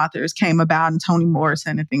kind of authors came about and Toni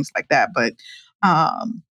Morrison and things like that. But,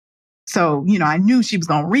 so, I knew she was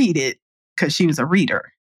going to read it because she was a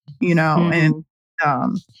reader, and,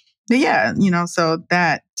 but yeah, so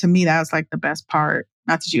that to me, that was like the best part.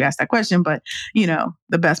 Not that you asked that question, but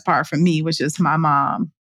the best part for me was just my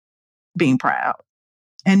mom being proud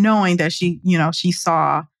and knowing that she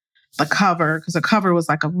saw the cover, because the cover was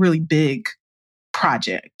like a really big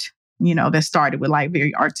project, that started with like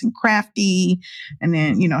very arts and crafty, and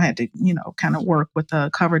then, had to, kind of work with the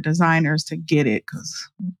cover designers to get it because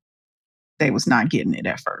they was not getting it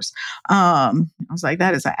at first. I was like,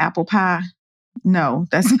 that is an apple pie. No,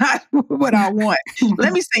 that's not what I want.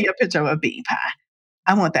 Let me send you a picture of a bean pie.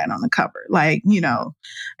 I want that on the cover. Like,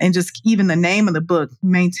 and just even the name of the book,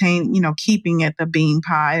 keeping it the bean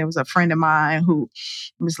pie. It was a friend of mine who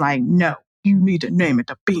was like, no, you need to name it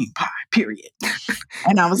the bean pie, period.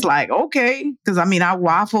 And I was like, okay. Because I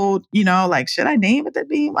waffled, like, should I name it the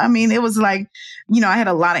bean? It was like, I had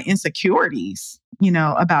a lot of insecurities,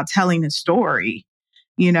 about telling the story.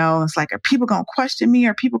 It's like, are people going to question me?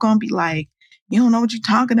 Are people going to be like, you don't know what you're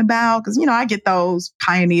talking about? Because, I get those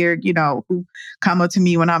pioneered, who come up to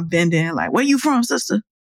me when I'm vending, like, where you from, sister?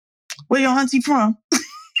 Where your auntie from?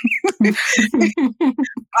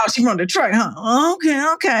 Oh, she from Detroit, huh?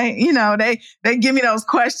 Okay. They give me those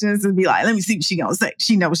questions and be like, let me see what she gonna say.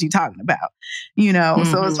 She know what she's talking about,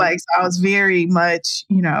 So it's like, so I was very much,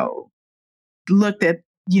 looked at,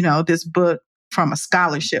 this book from a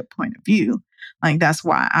scholarship point of view. Like, that's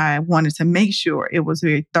why I wanted to make sure it was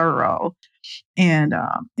very thorough and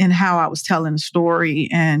how I was telling the story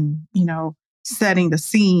and, setting the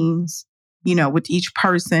scenes, with each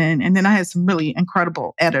person. And then I had some really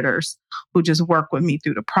incredible editors who just worked with me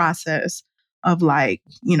through the process of like,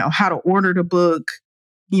 how to order the book,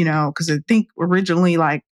 because I think originally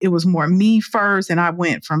like it was more me first and I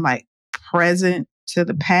went from like present to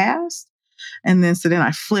the past. And then, so then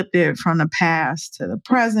I flipped it from the past to the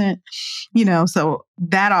present, so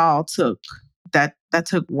that all that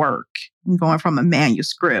took work, going from a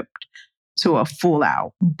manuscript to a full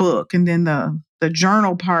out book. And then the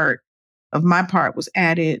journal part of my part was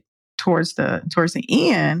added towards the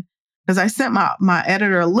end, because I sent my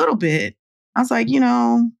editor a little bit. I was like,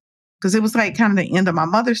 because it was like kind of the end of my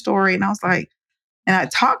mother's story. And I was like, and I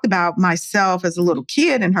talked about myself as a little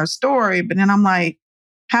kid in her story, but then I'm like,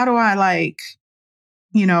 how do I like,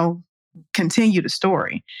 continue the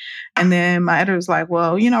story? And then my editor was like,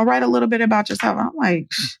 well, write a little bit about yourself. I'm like,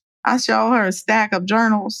 I show her a stack of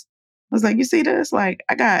journals. I was like, you see this? Like,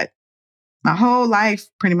 I got my whole life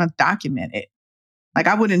pretty much documented. Like,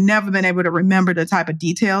 I would have never been able to remember the type of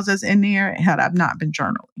details that's in there had I not been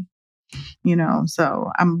journaling, So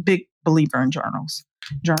I'm a big believer in journals.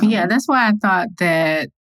 Yeah, that's why I thought that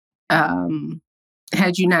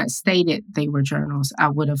had you not stated they were journals, I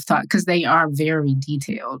would have thought, because they are very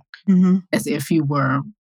detailed, as if you were,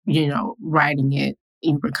 writing it,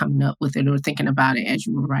 you were coming up with it or thinking about it as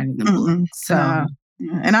you were writing the book. So,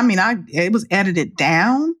 and it was edited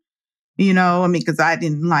down, because I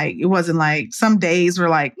didn't like, it wasn't like some days were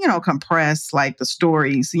like, compressed, like the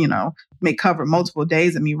stories, may cover multiple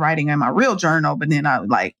days of me writing in my real journal, but then I would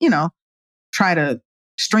like, try to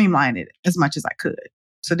streamline it as much as I could.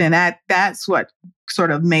 So then that's what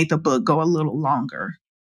sort of made the book go a little longer,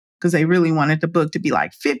 because they really wanted the book to be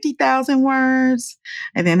like 50,000 words.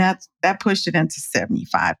 And then that pushed it into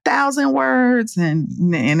 75,000 words. And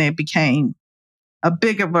it became a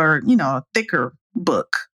bigger, a thicker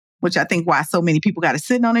book, which I think why so many people got it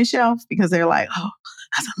sitting on their shelf, because they're like, oh,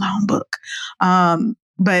 that's a long book.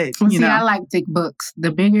 But I like thick books.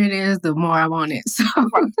 The bigger it is, the more I want it. So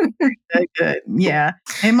good. Yeah.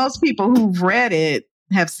 And most people who've read it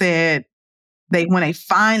have said when they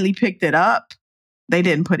finally picked it up, they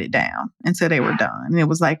didn't put it down until they were done. And it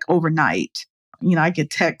was like overnight. I get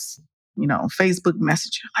texts, Facebook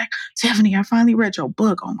Messenger, like, Tiffany, I finally read your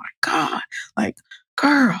book. Oh my God. Like,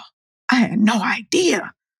 girl, I had no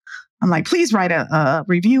idea. I'm like, please write a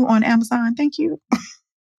review on Amazon. Thank you.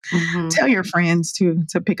 Tell your friends to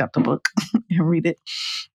pick up the book and read it.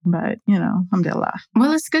 But, alhamdulillah.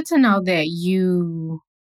 Well, it's good to know that you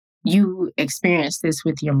experienced this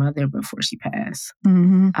with your mother before she passed.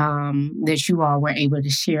 That you all were able to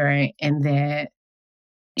share it, and that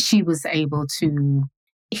she was able to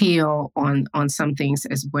heal on some things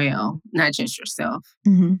as well, not just yourself.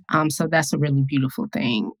 So that's a really beautiful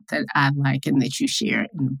thing that I like, and that you share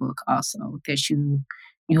in the book also, that you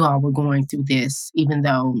you all were going through this, even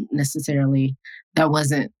though necessarily that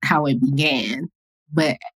wasn't how it began.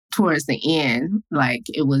 But towards the end, like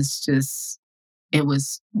it was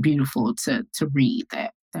beautiful to read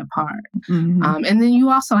that part. Mm-hmm. And then you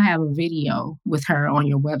also have a video with her on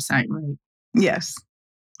your website, right? Yes.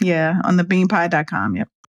 Yeah, on the beanpie.com. Yep.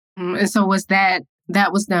 And so was that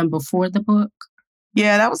was done before the book?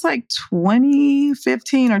 Yeah, that was like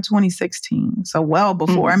 2015 or 2016. So well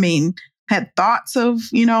before. Mm. I mean, had thoughts of,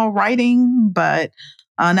 writing, but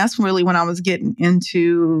that's really when I was getting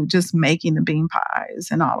into just making the bean pies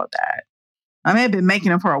and all of that. I may have been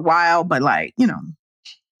making them for a while, but like,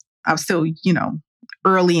 I was still,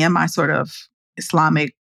 early in my sort of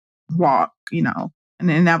Islamic walk, and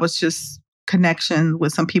then that was just connection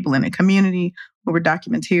with some people in the community who were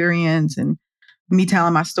documentarians and me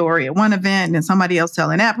telling my story at one event and then somebody else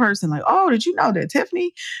telling that person like, oh, did you know that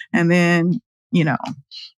Tiffany? And then,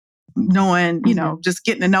 knowing, just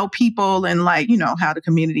getting to know people and like, how the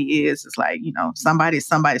community is. It's like,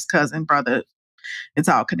 somebody's cousin, brother, it's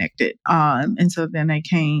all connected. And so then they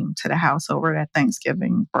came to the house over that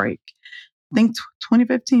Thanksgiving break. I think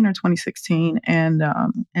 2015 or 2016 and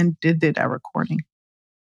did that recording.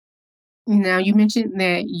 Now you mentioned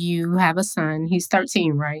that you have a son. He's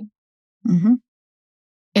 13, right? Mm-hmm.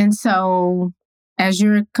 And so as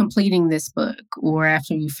you're completing this book or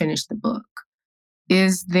after you finish the book,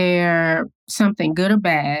 is there something good or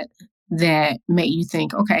bad that made you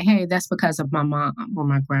think, okay, hey, that's because of my mom or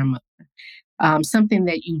my grandmother? Something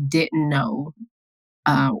that you didn't know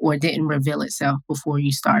or didn't reveal itself before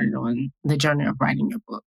you started on the journey of writing your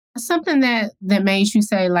book. Something that made you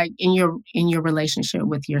say, like in your relationship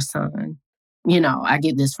with your son, I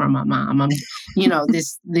get this from my mom. I'm,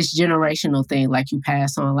 this generational thing, like you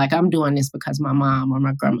pass on, like I'm doing this because my mom or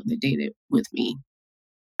my grandmother did it with me.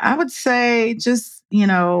 I would say just,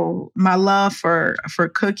 my love for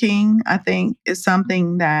cooking, I think is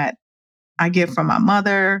something that I get from my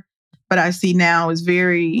mother, but I see now is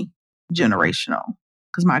very generational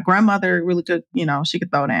because my grandmother really could, she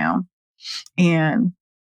could throw down. And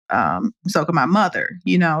so could my mother,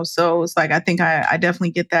 so it's like, I think I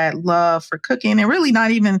definitely get that love for cooking and really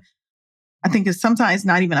not even, I think it's sometimes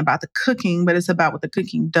not even about the cooking, but it's about what the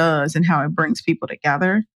cooking does and how it brings people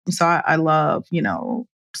together. So I love,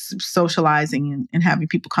 socializing and having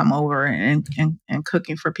people come over and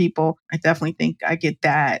cooking for people. I definitely think I get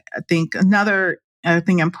that. I think another,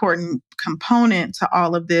 important component to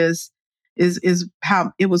all of this is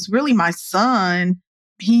how it was really my son.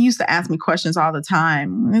 He used to ask me questions all the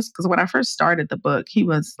time. Because when I first started the book, he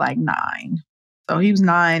was like 9. So he was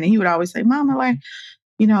 9 and he would always say, Mama, like,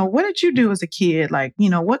 what did you do as a kid? Like,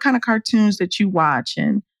 what kind of cartoons did you watch?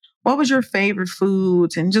 And what was your favorite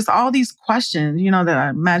foods? And just all these questions, that I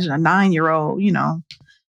imagine a 9-year-old,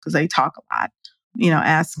 because they talk a lot,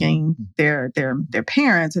 asking their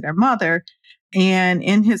parents or their mother. And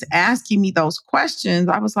in his asking me those questions,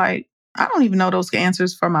 I was like, I don't even know those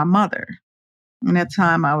answers for my mother. And at the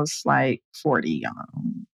time I was like 40,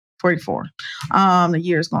 44. The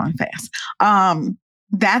year's going fast.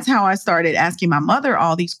 That's how I started asking my mother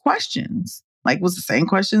all these questions. Like, was the same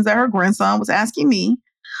questions that her grandson was asking me.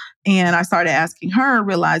 And I started asking her,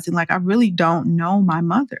 realizing like I really don't know my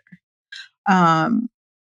mother. Um,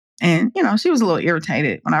 and she was a little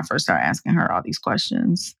irritated when I first started asking her all these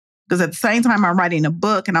questions. Because at the same time, I'm writing a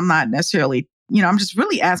book and I'm not necessarily, I'm just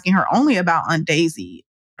really asking her only about Aunt Daisy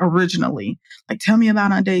originally. Like, tell me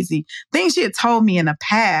about Aunt Daisy. Things she had told me in the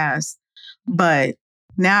past, but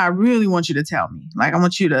now I really want you to tell me. Like, I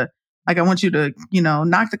want you to,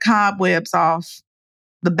 knock the cobwebs off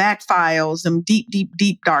the back files, them deep, deep,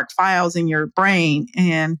 deep, dark files in your brain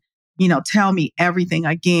and, tell me everything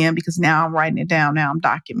again, because now I'm writing it down. Now I'm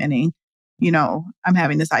documenting, I'm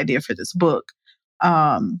having this idea for this book.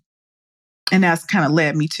 And that's kind of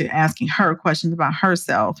led me to asking her questions about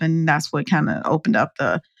herself. And that's what kind of opened up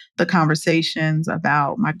the conversations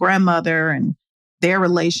about my grandmother and their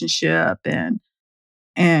relationship and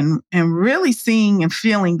really seeing and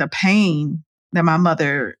feeling the pain that my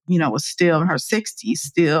mother, was still in her 60s,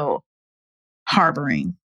 still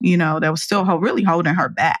harboring, that was still really holding her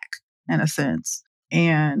back in a sense.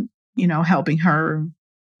 And, helping her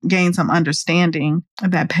gain some understanding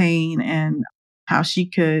of that pain and how she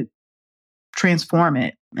could transform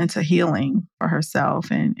it into healing for herself.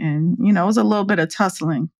 And it was a little bit of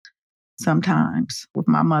tussling sometimes with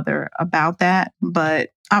my mother about that, but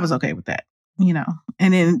I was okay with that,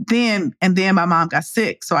 And then my mom got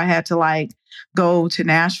sick, so I had to like go to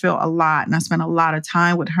Nashville a lot, and I spent a lot of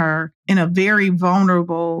time with her in a very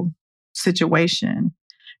vulnerable situation.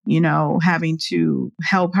 having to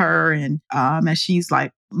help her. And as she's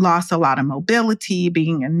like lost a lot of mobility,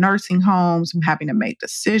 being in nursing homes, and having to make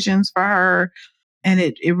decisions for her. And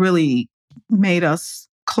it really made us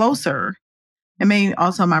closer. It made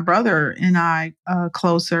also my brother and I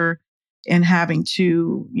closer in having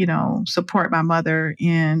to, support my mother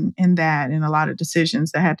in that and a lot of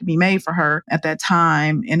decisions that had to be made for her at that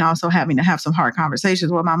time. And also having to have some hard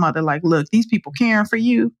conversations with my mother, like, look, these people caring for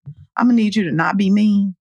you. I'm gonna need you to not be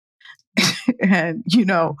mean. and,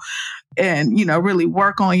 really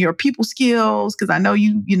work on your people skills. Cause I know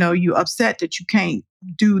you upset that you can't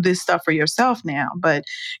do this stuff for yourself now. But,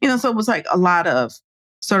 so it was like a lot of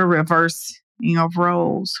sort of reverse,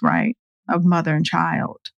 roles, right? Of mother and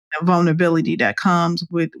child. The vulnerability that comes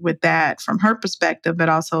with that from her perspective, but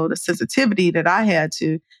also the sensitivity that I had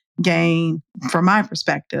to gain from my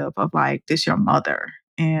perspective of like, this your mother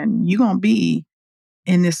and you're going to be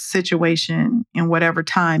in this situation in whatever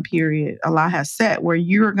time period Allah has set where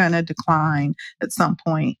you're going to decline at some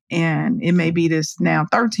point. And it may be this now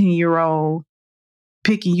 13-year-old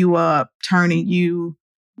picking you up, turning you,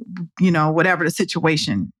 whatever the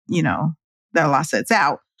situation, that Allah sets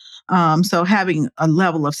out. So having a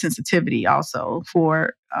level of sensitivity also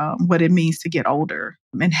for what it means to get older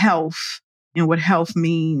and health and what health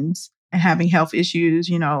means and having health issues,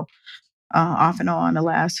 off and on the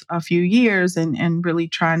last few years and really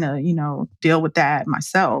trying to, deal with that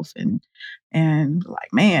myself and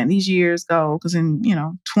like, man, these years go because in,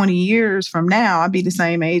 20 years from now, I'll be the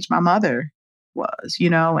same age my mother was,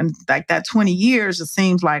 and like that 20 years, it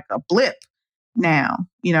seems like a blip now,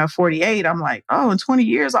 48. I'm like, oh, in 20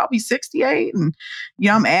 years, I'll be 68. And,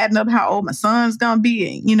 I'm adding up how old my son's going to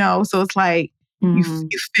be, so it's like you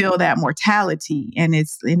feel that mortality and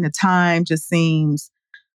it's in the time just seems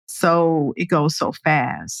so it goes so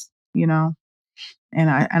fast, and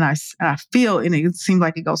I feel, and it seems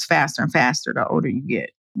like it goes faster and faster the older you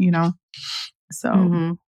get, so.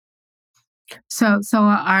 Mm-hmm. So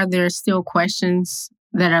are there still questions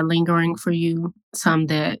that are lingering for you? Some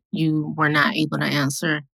that you were not able to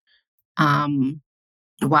answer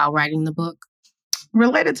while writing the book?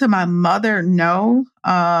 Related to my mother, no.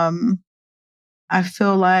 I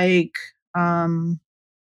feel like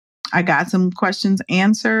I got some questions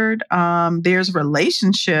answered. There's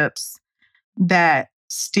relationships that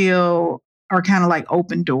still are kind of like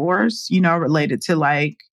open doors, related to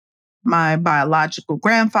like my biological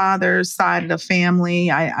grandfather's side of the family.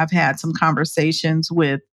 I've had some conversations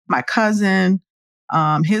with my cousin,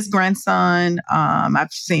 his grandson.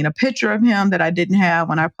 I've seen a picture of him that I didn't have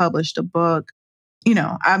when I published a book.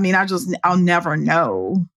 I'll never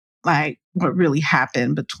know like what really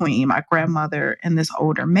happened between my grandmother and this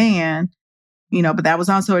older man, but that was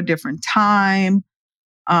also a different time,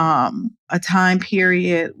 a time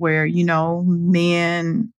period where,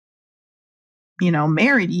 men,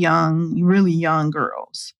 married young, really young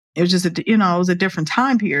girls. It was just, it was a different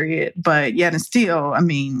time period, but yet and still,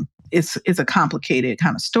 it's a complicated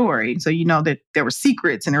kind of story. So, that there were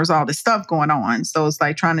secrets and there was all this stuff going on. So it's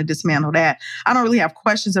like trying to dismantle that. I don't really have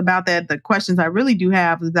questions about that. The questions I really do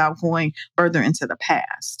have is about going further into the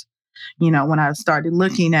past. When I started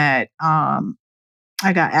looking at, I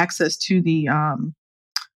got access to the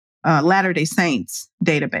Latter-day Saints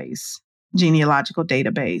database, genealogical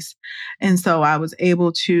database. And so I was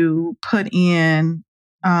able to put in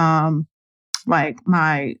like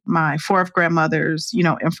my fourth grandmother's,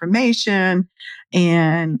 information.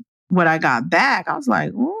 And what I got back, I was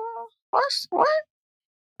like, what?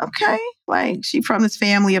 Okay. Like she from this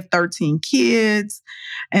family of 13 kids.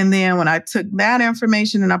 And then when I took that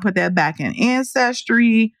information and I put that back in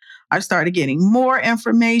Ancestry, I started getting more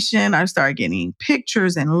information. I started getting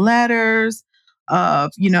pictures and letters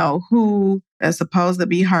of, who is supposed to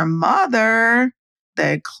be her mother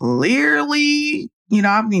that clearly,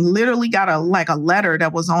 literally got a letter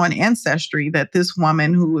that was on Ancestry that this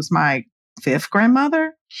woman who was my fifth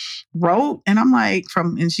grandmother wrote. And I'm like,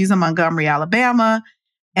 and she's in Montgomery, Alabama.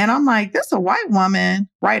 And I'm like, this is a white woman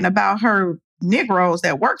writing about her Negroes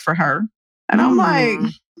that work for her. And I'm like,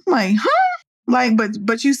 huh? Like,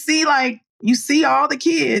 but you see, you see all the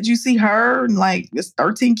kids, you see her and like it's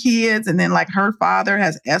 13 kids. And then like her father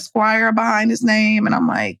has Esquire behind his name. And I'm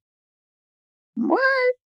like,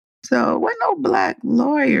 what? So what no Black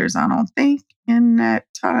lawyers, I don't think, in that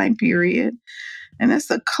time period. And it's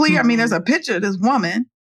a clear, there's a picture of this woman.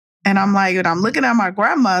 And I'm like, and I'm looking at my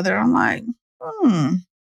grandmother, I'm like,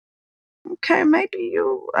 okay, maybe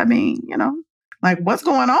like what's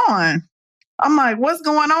going on? I'm like, what's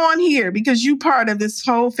going on here? Because you part of this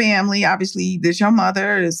whole family. Obviously, there's your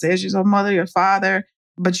mother. It says your mother, your father.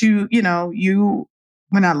 But you,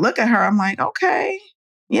 when I look at her, I'm like, okay.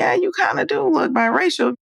 yeah, you kind of do look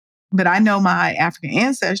biracial. But I know my African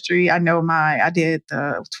ancestry. I did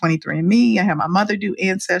the 23andMe. I had my mother do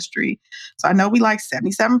ancestry. So I know we like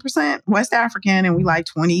 77% West African and we like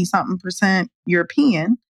 20 something percent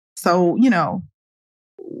European. So,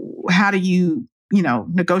 how do you,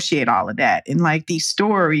 negotiate all of that? And like these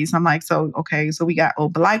stories, I'm like, so, okay, so we got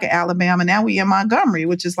Opelika, Alabama. Now we in Montgomery,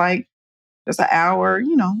 which is like just an hour,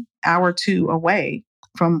 hour or two away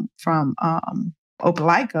from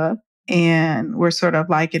Opelika. And we're sort of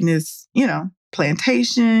like in this,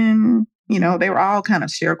 plantation, they were all kind of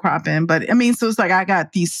sharecropping. But I mean, so it's like I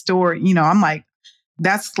got these stories, I'm like,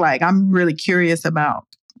 that's like, I'm really curious about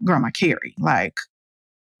Grandma Carrie. Like,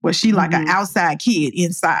 was she like an outside kid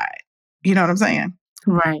inside? You know what I'm saying?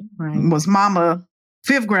 Right. Was mama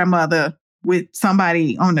fifth grandmother with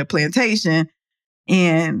somebody on the plantation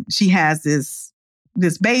and she has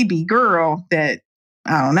this baby girl that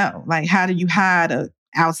I don't know, like how do you hide a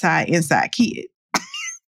outside inside kid?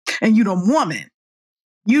 And you the woman.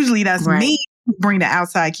 Usually that's me who bring the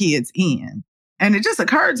outside kids in. And it just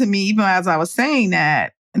occurred to me, even as I was saying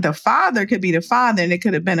that, the father could be the father and it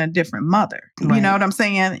could have been a different mother. Right. You know what I'm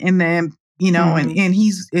saying? And then, and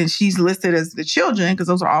she's listed as the children because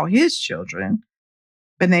those are all his children.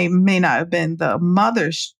 But they may not have been the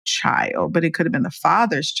mother's child, but it could have been the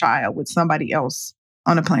father's child with somebody else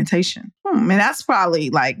on a plantation. And that's probably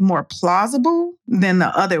like more plausible than the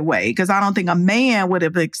other way, because I don't think a man would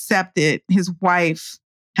have accepted his wife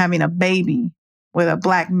having a baby with a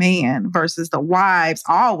Black man versus the wives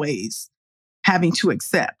always having to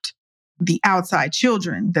accept the outside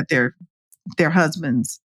children that their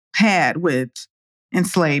husbands had with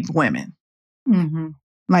enslaved women. Mm-hmm.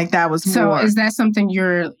 Like that was so more. So is that something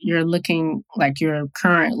you're looking, like you're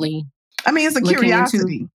currently? I mean, it's a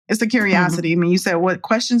curiosity. It's a curiosity. I mean, you said what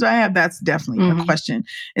questions I have? That's definitely a question.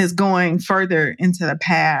 Is going further into the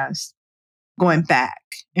past, going back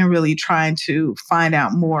and really trying to find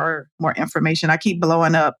out more information. I keep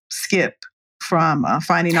blowing up Skip from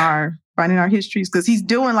finding our histories because he's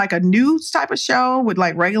doing like a news type of show with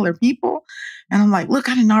like regular people. And I'm like, look,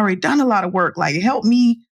 I done already done a lot of work. Like, help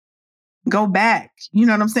me go back. You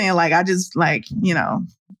know what I'm saying? Like, I just like,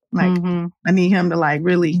 I need him to like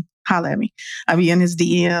really holler at me. I be in his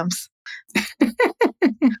DMs.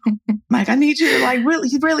 Like, I need you to like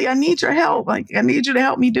really, I need your help. Like, I need you to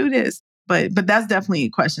help me do this. But that's definitely a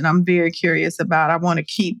question I'm very curious about. I want to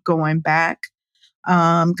keep going back.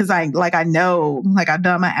 Because I know, like I've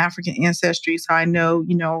done my African ancestry. So I know,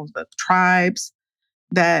 the tribes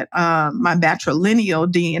that my matrilineal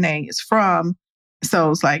DNA is from.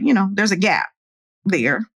 So it's like, there's a gap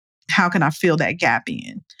there. How can I fill that gap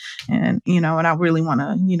in? And, and I really want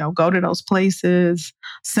to, go to those places,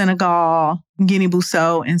 Senegal,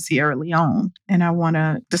 Guinea-Bissau, and Sierra Leone. And I want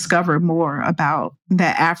to discover more about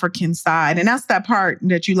that African side. And that's that part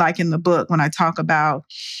that you like in the book when I talk about,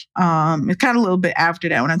 it's kind of a little bit after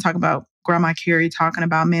that, when I talk about Grandma Carrie talking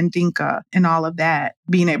about Mandinka and all of that,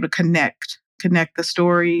 being able to connect the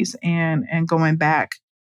stories and going back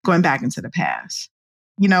into the past.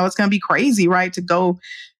 It's going to be crazy, right? To go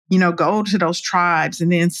to those tribes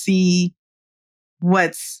and then see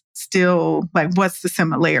what's still like, what's the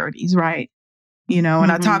similarities, right? And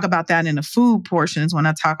I talk about that in the food portions when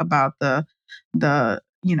I talk about the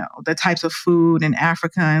types of food in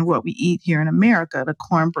Africa and what we eat here in America, the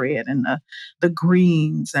cornbread and the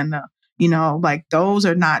greens and like those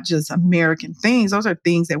are not just American things. Those are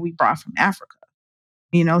things that we brought from Africa.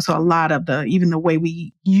 So a lot of even the way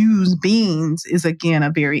we use beans is, again,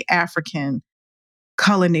 a very African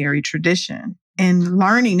culinary tradition. And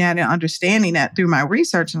learning that and understanding that through my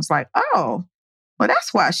research, and it's like, oh, well,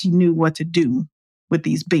 that's why she knew what to do with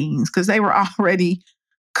these beans, because they were already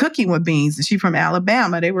cooking with beans. And she's from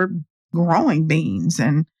Alabama. They were growing beans.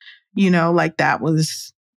 And, like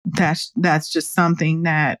that's just something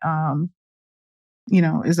that,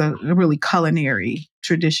 is a really culinary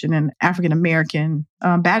tradition and African American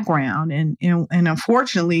background, and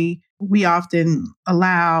unfortunately, we often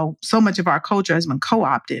allow so much of our culture has been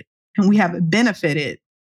co-opted, and we haven't benefited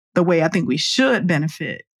the way I think we should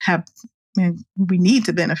benefit. We need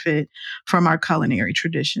to benefit from our culinary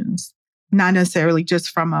traditions, not necessarily just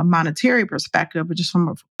from a monetary perspective, but just from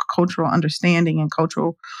a cultural understanding and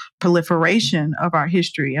cultural proliferation of our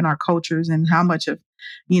history and our cultures, and how much of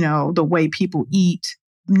the way people eat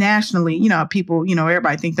nationally. People,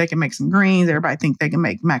 everybody think they can make some greens. Everybody think they can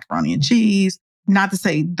make macaroni and cheese. Not to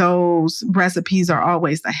say those recipes are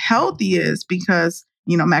always the healthiest, because,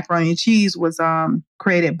 macaroni and cheese was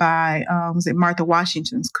created by, was it Martha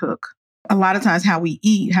Washington's cook? a a lot of times how we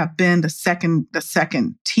eat have been the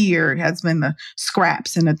second tier has been the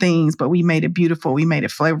scraps and the things, but we made it beautiful, we made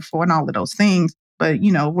it flavorful and all of those things. But,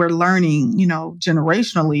 we're learning,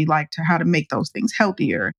 generationally, like to how to make those things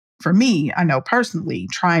healthier. For me, I know personally,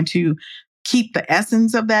 trying to keep the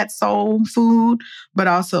essence of that soul food, but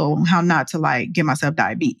also how not to like give myself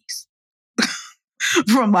diabetes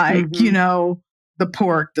from like, the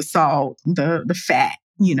pork, the salt, the fat,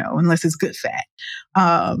 unless it's good fat.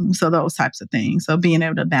 So those types of things. So being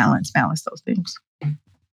able to balance those things.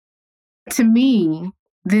 To me,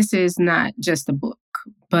 this is not just a book,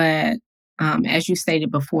 but as you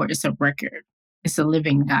stated before, it's a record. It's a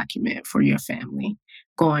living document for your family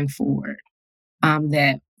going forward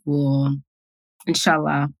that will,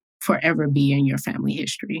 inshallah, forever be in your family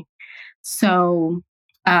history. So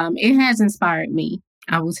it has inspired me.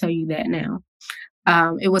 I will tell you that now.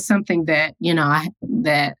 It was something that I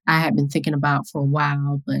had been thinking about for a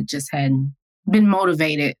while, but just hadn't been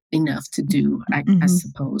motivated enough to do. I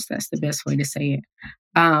suppose that's the best way to say it.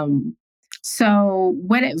 So,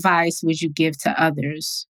 what advice would you give to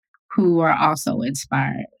others who are also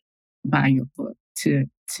inspired by your book to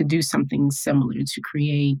do something similar, to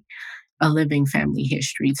create a living family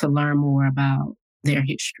history, to learn more about their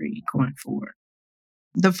history going forward?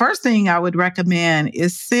 The first thing I would recommend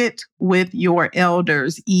is sit with your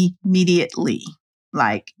elders immediately,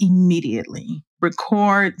 like immediately.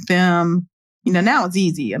 Record them. Now it's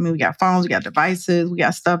easy. I mean, we got phones, we got devices, we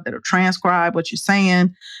got stuff that'll transcribe what you're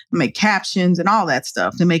saying, make captions and all that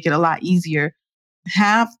stuff to make it a lot easier.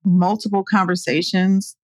 Have multiple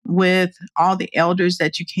conversations with all the elders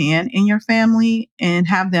that you can in your family and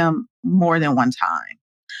have them more than one time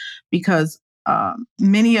because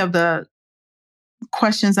many of the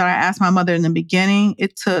questions that I asked my mother in the beginning,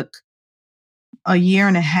 it took a year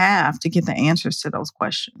and a half to get the answers to those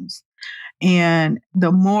questions. And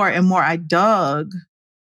the more and more I dug,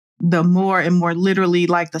 the more and more literally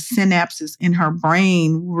like the synapses in her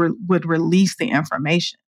brain would release the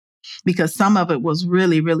information because some of it was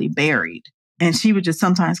really, really buried. And she would just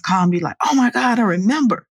sometimes call and be like, oh my God, I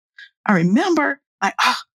remember. Like,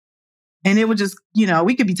 oh. And it would just,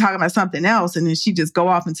 we could be talking about something else. And then she'd just go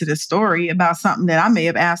off into this story about something that I may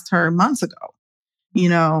have asked her months ago,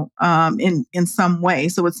 in some way.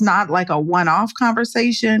 So it's not like a one-off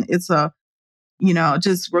conversation. It's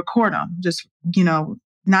just record them. Just,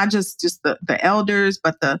 not just the elders,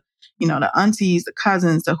 but the aunties, the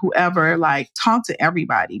cousins, the whoever, like talk to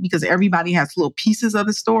everybody because everybody has little pieces of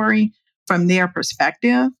the story from their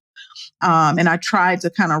perspective. And I tried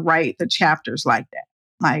to kind of write the chapters like that.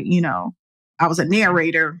 Like, I was a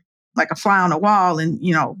narrator, like a fly on the wall, and,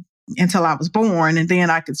 until I was born. And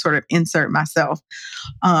then I could sort of insert myself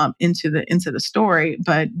into the story.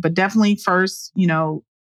 But definitely first,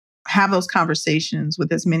 have those conversations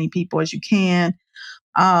with as many people as you can.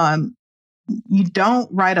 You don't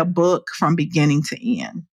write a book from beginning to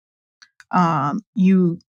end.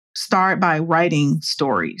 You start by writing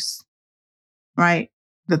stories, right?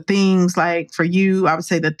 The things like for you, I would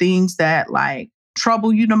say the things that like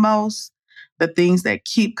trouble you the most, the things that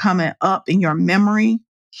keep coming up in your memory,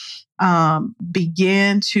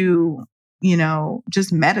 begin to,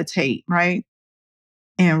 just meditate, right?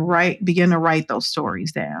 And begin to write those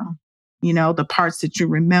stories down. The parts that you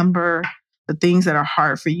remember, the things that are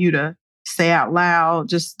hard for you to say out loud,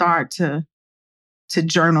 just start to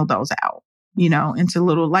journal those out, into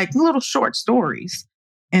little short stories.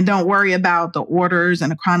 And don't worry about the orders and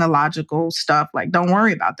the chronological stuff. Like, don't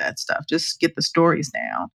worry about that stuff. Just get the stories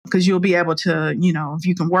down because you'll be able to, if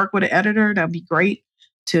you can work with an editor, that'd be great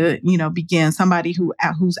to, begin somebody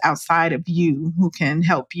who's outside of you who can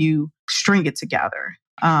help you string it together.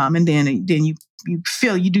 And then you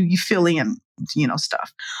fill in,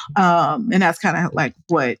 stuff. And that's kind of like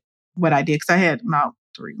what I did. Cause I had about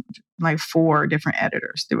 4 different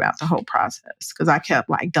editors throughout the whole process. Cause I kept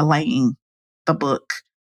like delaying the book,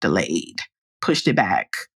 delayed, pushed it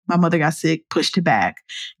back. My mother got sick, pushed it back,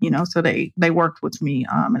 so they worked with me,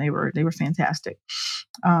 and they were fantastic.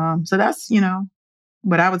 So that's,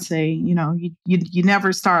 what I would say, you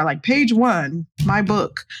never start like page 1, my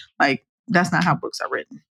book, like that's not how books are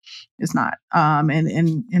written. It's not. And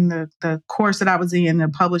in the course that I was in, the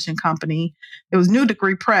publishing company, it was New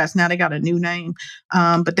Degree Press. Now they got a new name.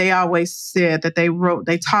 But they always said that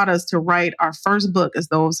they taught us to write our first book as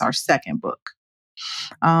though it was our second book.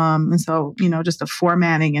 And so, just the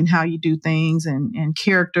formatting and how you do things and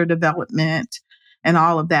character development and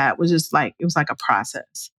all of that was just like, it was like a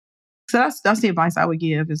process. So that's the advice I would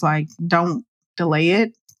give is like, don't delay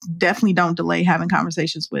it. Definitely don't delay having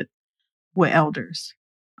conversations with elders.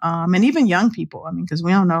 and even young people. I mean, because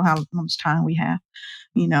we don't know how much time we have.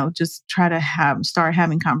 Just try to start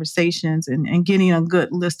having conversations and getting a good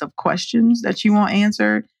list of questions that you want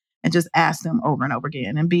answered, and just ask them over and over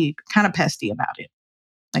again, and be kind of pesty about it.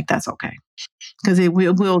 Like, that's okay. Because it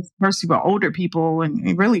will, first for older people, and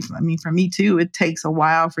it really, I mean, for me too, it takes a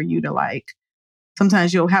while for you to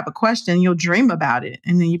sometimes you'll have a question, you'll dream about it,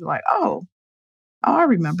 and then you'll be like, oh, I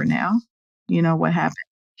remember now, what happened.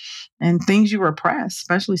 And things you repress,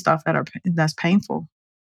 especially stuff that's painful,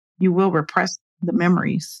 you will repress the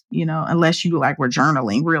memories, unless you were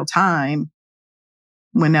journaling real time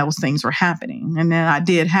when those things were happening. And then I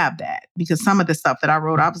did have that, because some of the stuff that I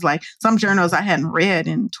wrote, I was like, some journals I hadn't read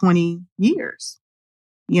in 20 years,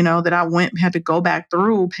 that I had to go back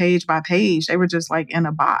through page by page. They were just in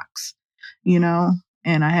a box, and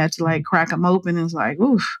I had to crack them open. And it's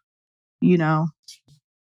oof,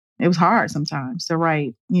 it was hard sometimes to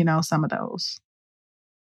write, some of those.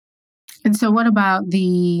 And so what about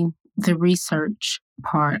the research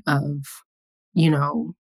part of,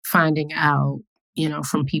 finding out,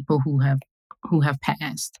 from people who have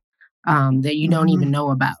passed, that you don't even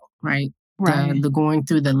know about, right? Right. The going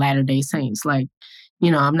through the Latter-day Saints. I'm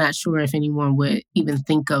not sure if anyone would even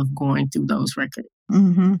think of going through those records.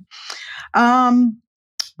 Mm-hmm.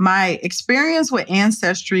 My experience with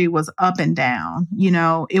Ancestry was up and down.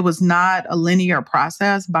 It was not a linear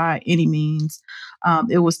process by any means.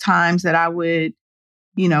 It was times that I would,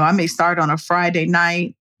 I may start on a Friday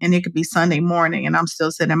night, and it could be Sunday morning, and I'm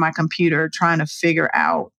still sitting at my computer trying to figure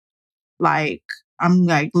out, I'm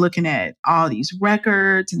looking at all these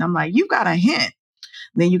records, and I'm like, you got a hint.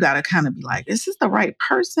 Then you got to kind of be like, is this the right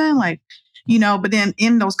person? But then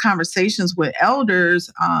in those conversations with elders,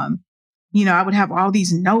 I would have all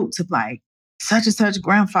these notes of such and such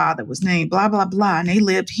grandfather was named blah, blah, blah, and they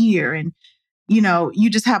lived here. And, you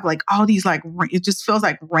just have all these, it just feels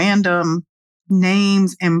like random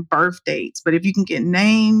names and birth dates. But if you can get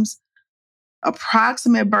names,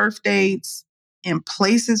 approximate birth dates, and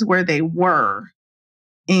places where they were,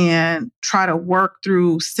 and try to work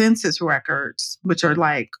through census records, which are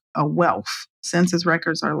a wealth. Census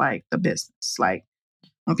records are the business.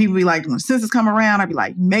 When people be when census come around, I'd be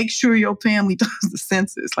make sure your family does the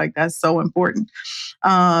census. That's so important.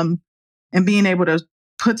 And being able to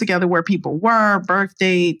put together where people were, birth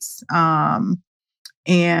dates, and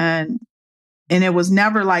it was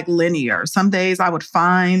never linear. Some days I would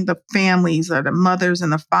find the families or the mothers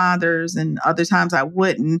and the fathers, and other times I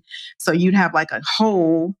wouldn't. So you'd have a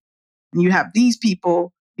hole, and you have these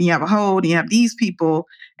people, and you have a hole, and you have these people,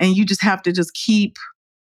 and you just have to just keep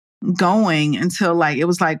going until it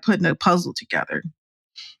was putting a puzzle together.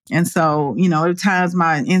 And so, at times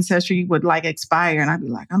my Ancestry would expire, and I'd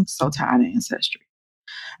be I'm so tired of Ancestry.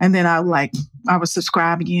 And then I would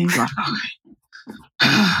subscribe again,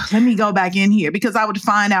 let me go back in here, because I would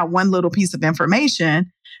find out one little piece of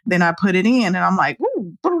information, then I put it in, and I'm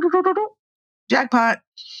ooh, jackpot.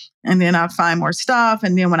 And then I'd find more stuff.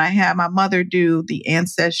 And then when I had my mother do the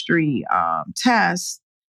Ancestry test,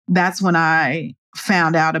 that's when I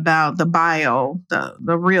found out about the biological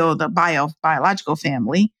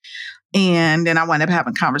family. And then I wound up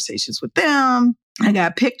having conversations with them. I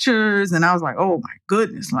got pictures, and I was oh my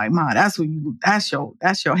goodness, Ma, that's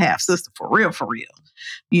your half sister for real, for real.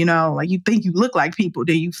 You think you look like people,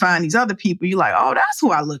 then you find these other people, you're oh, that's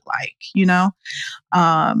who I look like,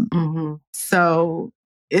 So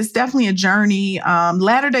it's definitely a journey.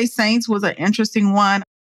 Latter-day Saints was an interesting one.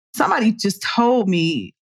 Somebody just told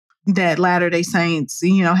me that Latter-day Saints,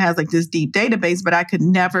 has this deep database, but I could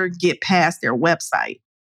never get past their website.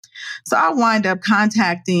 So I wind up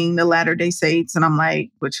contacting the Latter-day Saints, and I'm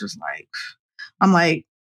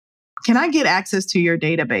can I get access to your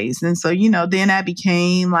database? And so, then that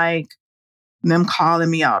became them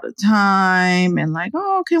calling me all the time, and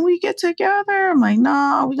oh, can we get together? I'm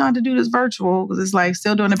no, we're going to do this virtual, because it's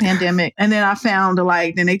still during the pandemic. And then I found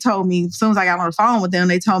then they told me, as soon as I got on the phone with them,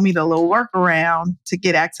 they told me the little workaround to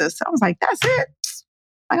get access. So I was that's it.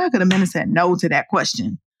 I could have been and said no to that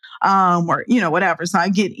question. Or, whatever. So I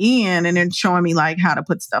get in, and then showing me how to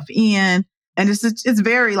put stuff in. And it's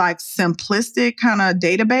very simplistic kind of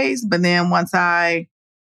database. But then once I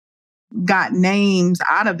got names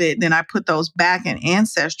out of it, then I put those back in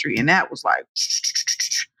Ancestry, and that was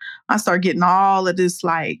I started getting all of this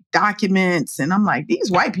documents, and I'm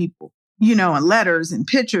these white people, and letters and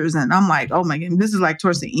pictures, and I'm oh my God, this is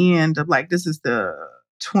towards the end of this is the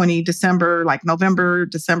November,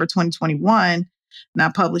 December 2021, and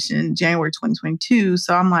I published in January 2022.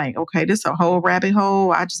 So I'm okay, this is a whole rabbit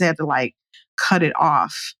hole. I just had to cut it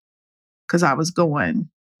off, because I was going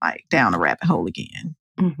down a rabbit hole again.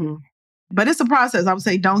 Mm-hmm. But it's a process. I would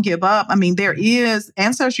say don't give up. I mean,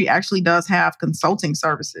 Ancestry actually does have consulting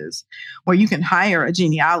services where you can hire a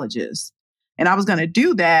genealogist. And I was going to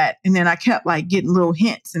do that. And then I kept like getting little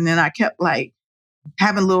hints. And then I kept like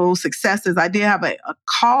having little successes. I did have a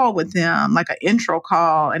call with them, like an intro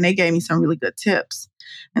call, and they gave me some really good tips.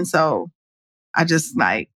 And so I just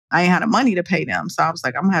like, I ain't had the money to pay them. So I was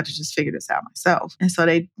like, I'm gonna have to just figure this out myself. And so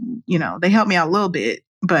they helped me out a little bit.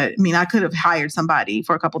 But I mean, I could have hired somebody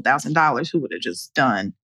for a couple $1,000s who would have just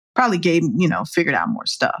figured out more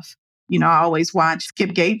stuff. I always watch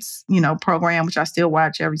Skip Gates, program, which I still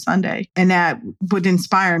watch every Sunday. And that would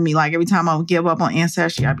inspire me. Like every time I would give up on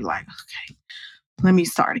Ancestry, I'd be like, okay, let me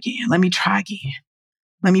start again. Let me try again.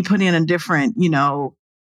 Let me put in a different,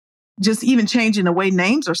 just even changing the way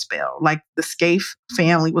names are spelled. Like the Scaife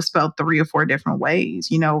family was spelled 3 or 4 different ways,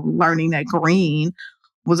 learning that Green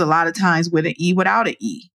was a lot of times with an E without an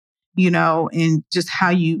E, and just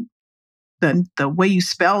how the way you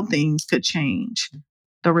spell things could change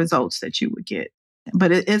the results that you would get.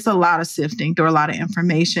 But it's a lot of sifting through a lot of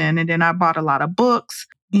information. And then I bought a lot of books.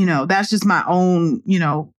 That's just my own,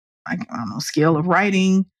 I don't know, skill of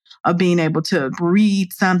writing, of being able to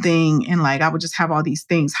read something. And like, I would just have all these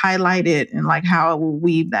things highlighted and like how I will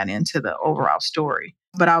weave that into the overall story.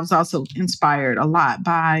 But I was also inspired a lot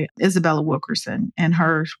by Isabella Wilkerson and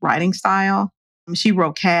her writing style. She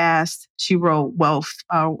wrote Caste. She wrote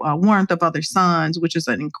Warmth of Other Suns, which is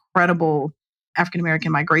an incredible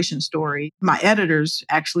African-American migration story. My editors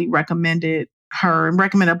actually recommended her and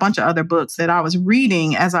recommended a bunch of other books that I was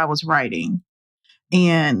reading as I was writing.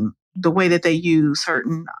 And the way that they use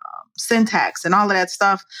certain syntax and all of that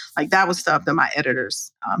stuff, like that was stuff that my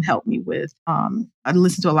editors helped me with. I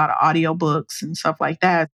listened to a lot of audiobooks and stuff like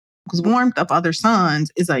that, because Warmth of Other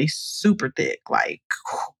Suns is a super thick, like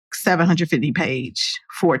 750 page,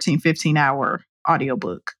 14, 15 hour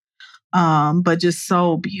audiobook. But just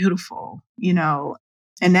so beautiful,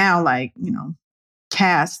 and now like,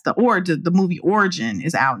 Caste, the movie Origin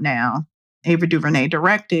is out now. Ava DuVernay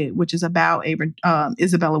directed, which is about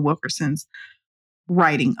Isabella Wilkerson's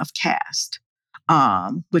writing of Caste,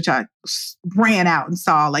 which I ran out and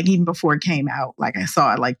saw like even before it came out. Like I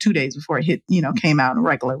saw it like 2 days before it came out in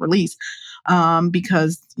regular release,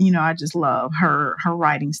 because I just love her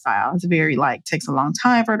writing style. It's very like takes a long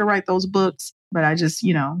time for her to write those books, but I just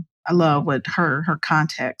I love what her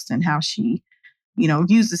context and how she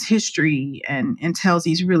uses history and tells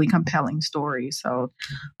these really compelling stories. So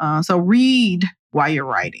read while you're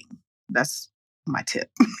writing. That's my tip.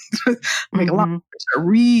 Make a lot of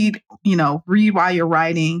read while you're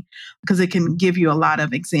writing, because it can give you a lot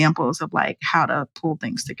of examples of like how to pull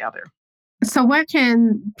things together. So where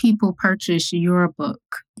can people purchase your book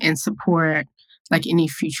and support like any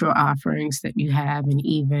future offerings that you have, and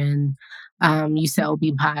even you sell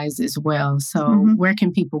bee pies as well. So where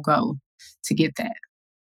can people go to get that?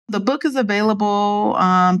 The book is available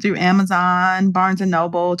through Amazon, Barnes &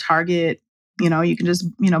 Noble, Target. You can just,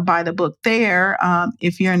 buy the book there.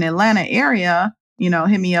 If you're in the Atlanta area,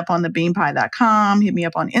 hit me up on thebeanpie.com, hit me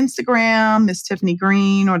up on Instagram, Miss Tiffany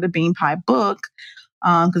Green or the Bean Pie Book,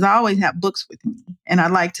 because I always have books with me. And I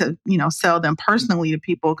like to, sell them personally to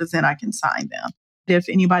people, because then I can sign them. If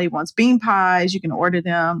anybody wants bean pies, you can order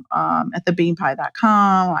them at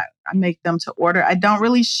thebeanpie.com. I make them to order. I don't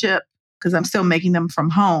really ship, because I'm still making them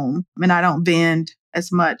from home, and I don't vend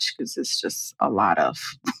as much because it's just a lot of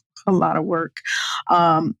work.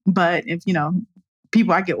 But if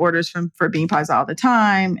people, I get orders for bean pies all the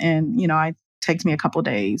time, and it takes me a couple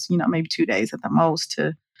days, maybe 2 days at the most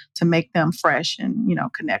to make them fresh and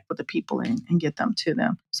connect with the people and get them to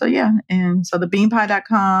them. So yeah, and so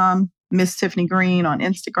thebeanpie.com, Miss Tiffany Green on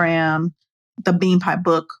Instagram, the Bean Pie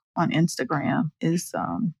Book on Instagram is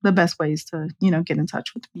the best ways to get in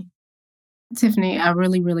touch with me. Tiffany, I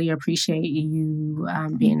really, really appreciate you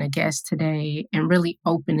being a guest today and really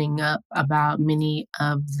opening up about many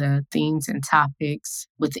of the themes and topics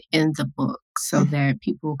within the book so that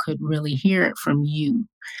people could really hear it from you.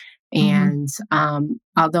 And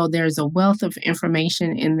although there's a wealth of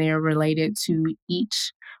information in there related to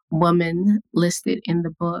each woman listed in the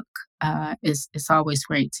book, it's always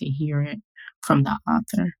great to hear it from the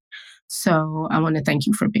author. So I want to thank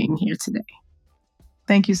you for being here today.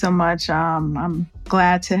 Thank you so much. I'm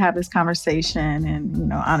glad to have this conversation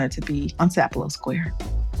and, honored to be on Sapelo Square.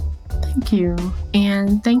 Thank you.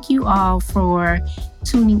 And thank you all for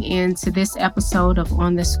tuning in to this episode of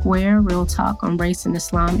On the Square, Real Talk on Race and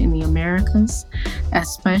Islam in the Americas, a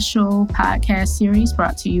special podcast series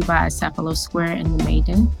brought to you by Sapelo Square and The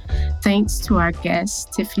Maiden. Thanks to our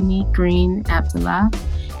guest, Tiffany Green-Abdullah.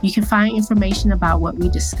 You can find information about what we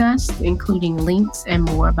discussed, including links and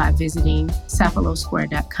more, by visiting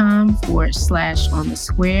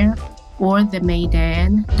sapelosquare.com/on-the-square or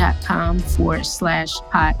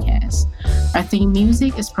themaidan.com/podcast. Our theme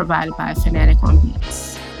music is provided by Fanatic on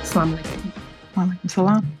Beats. Assalamu alaikum. Walaikum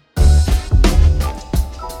salam.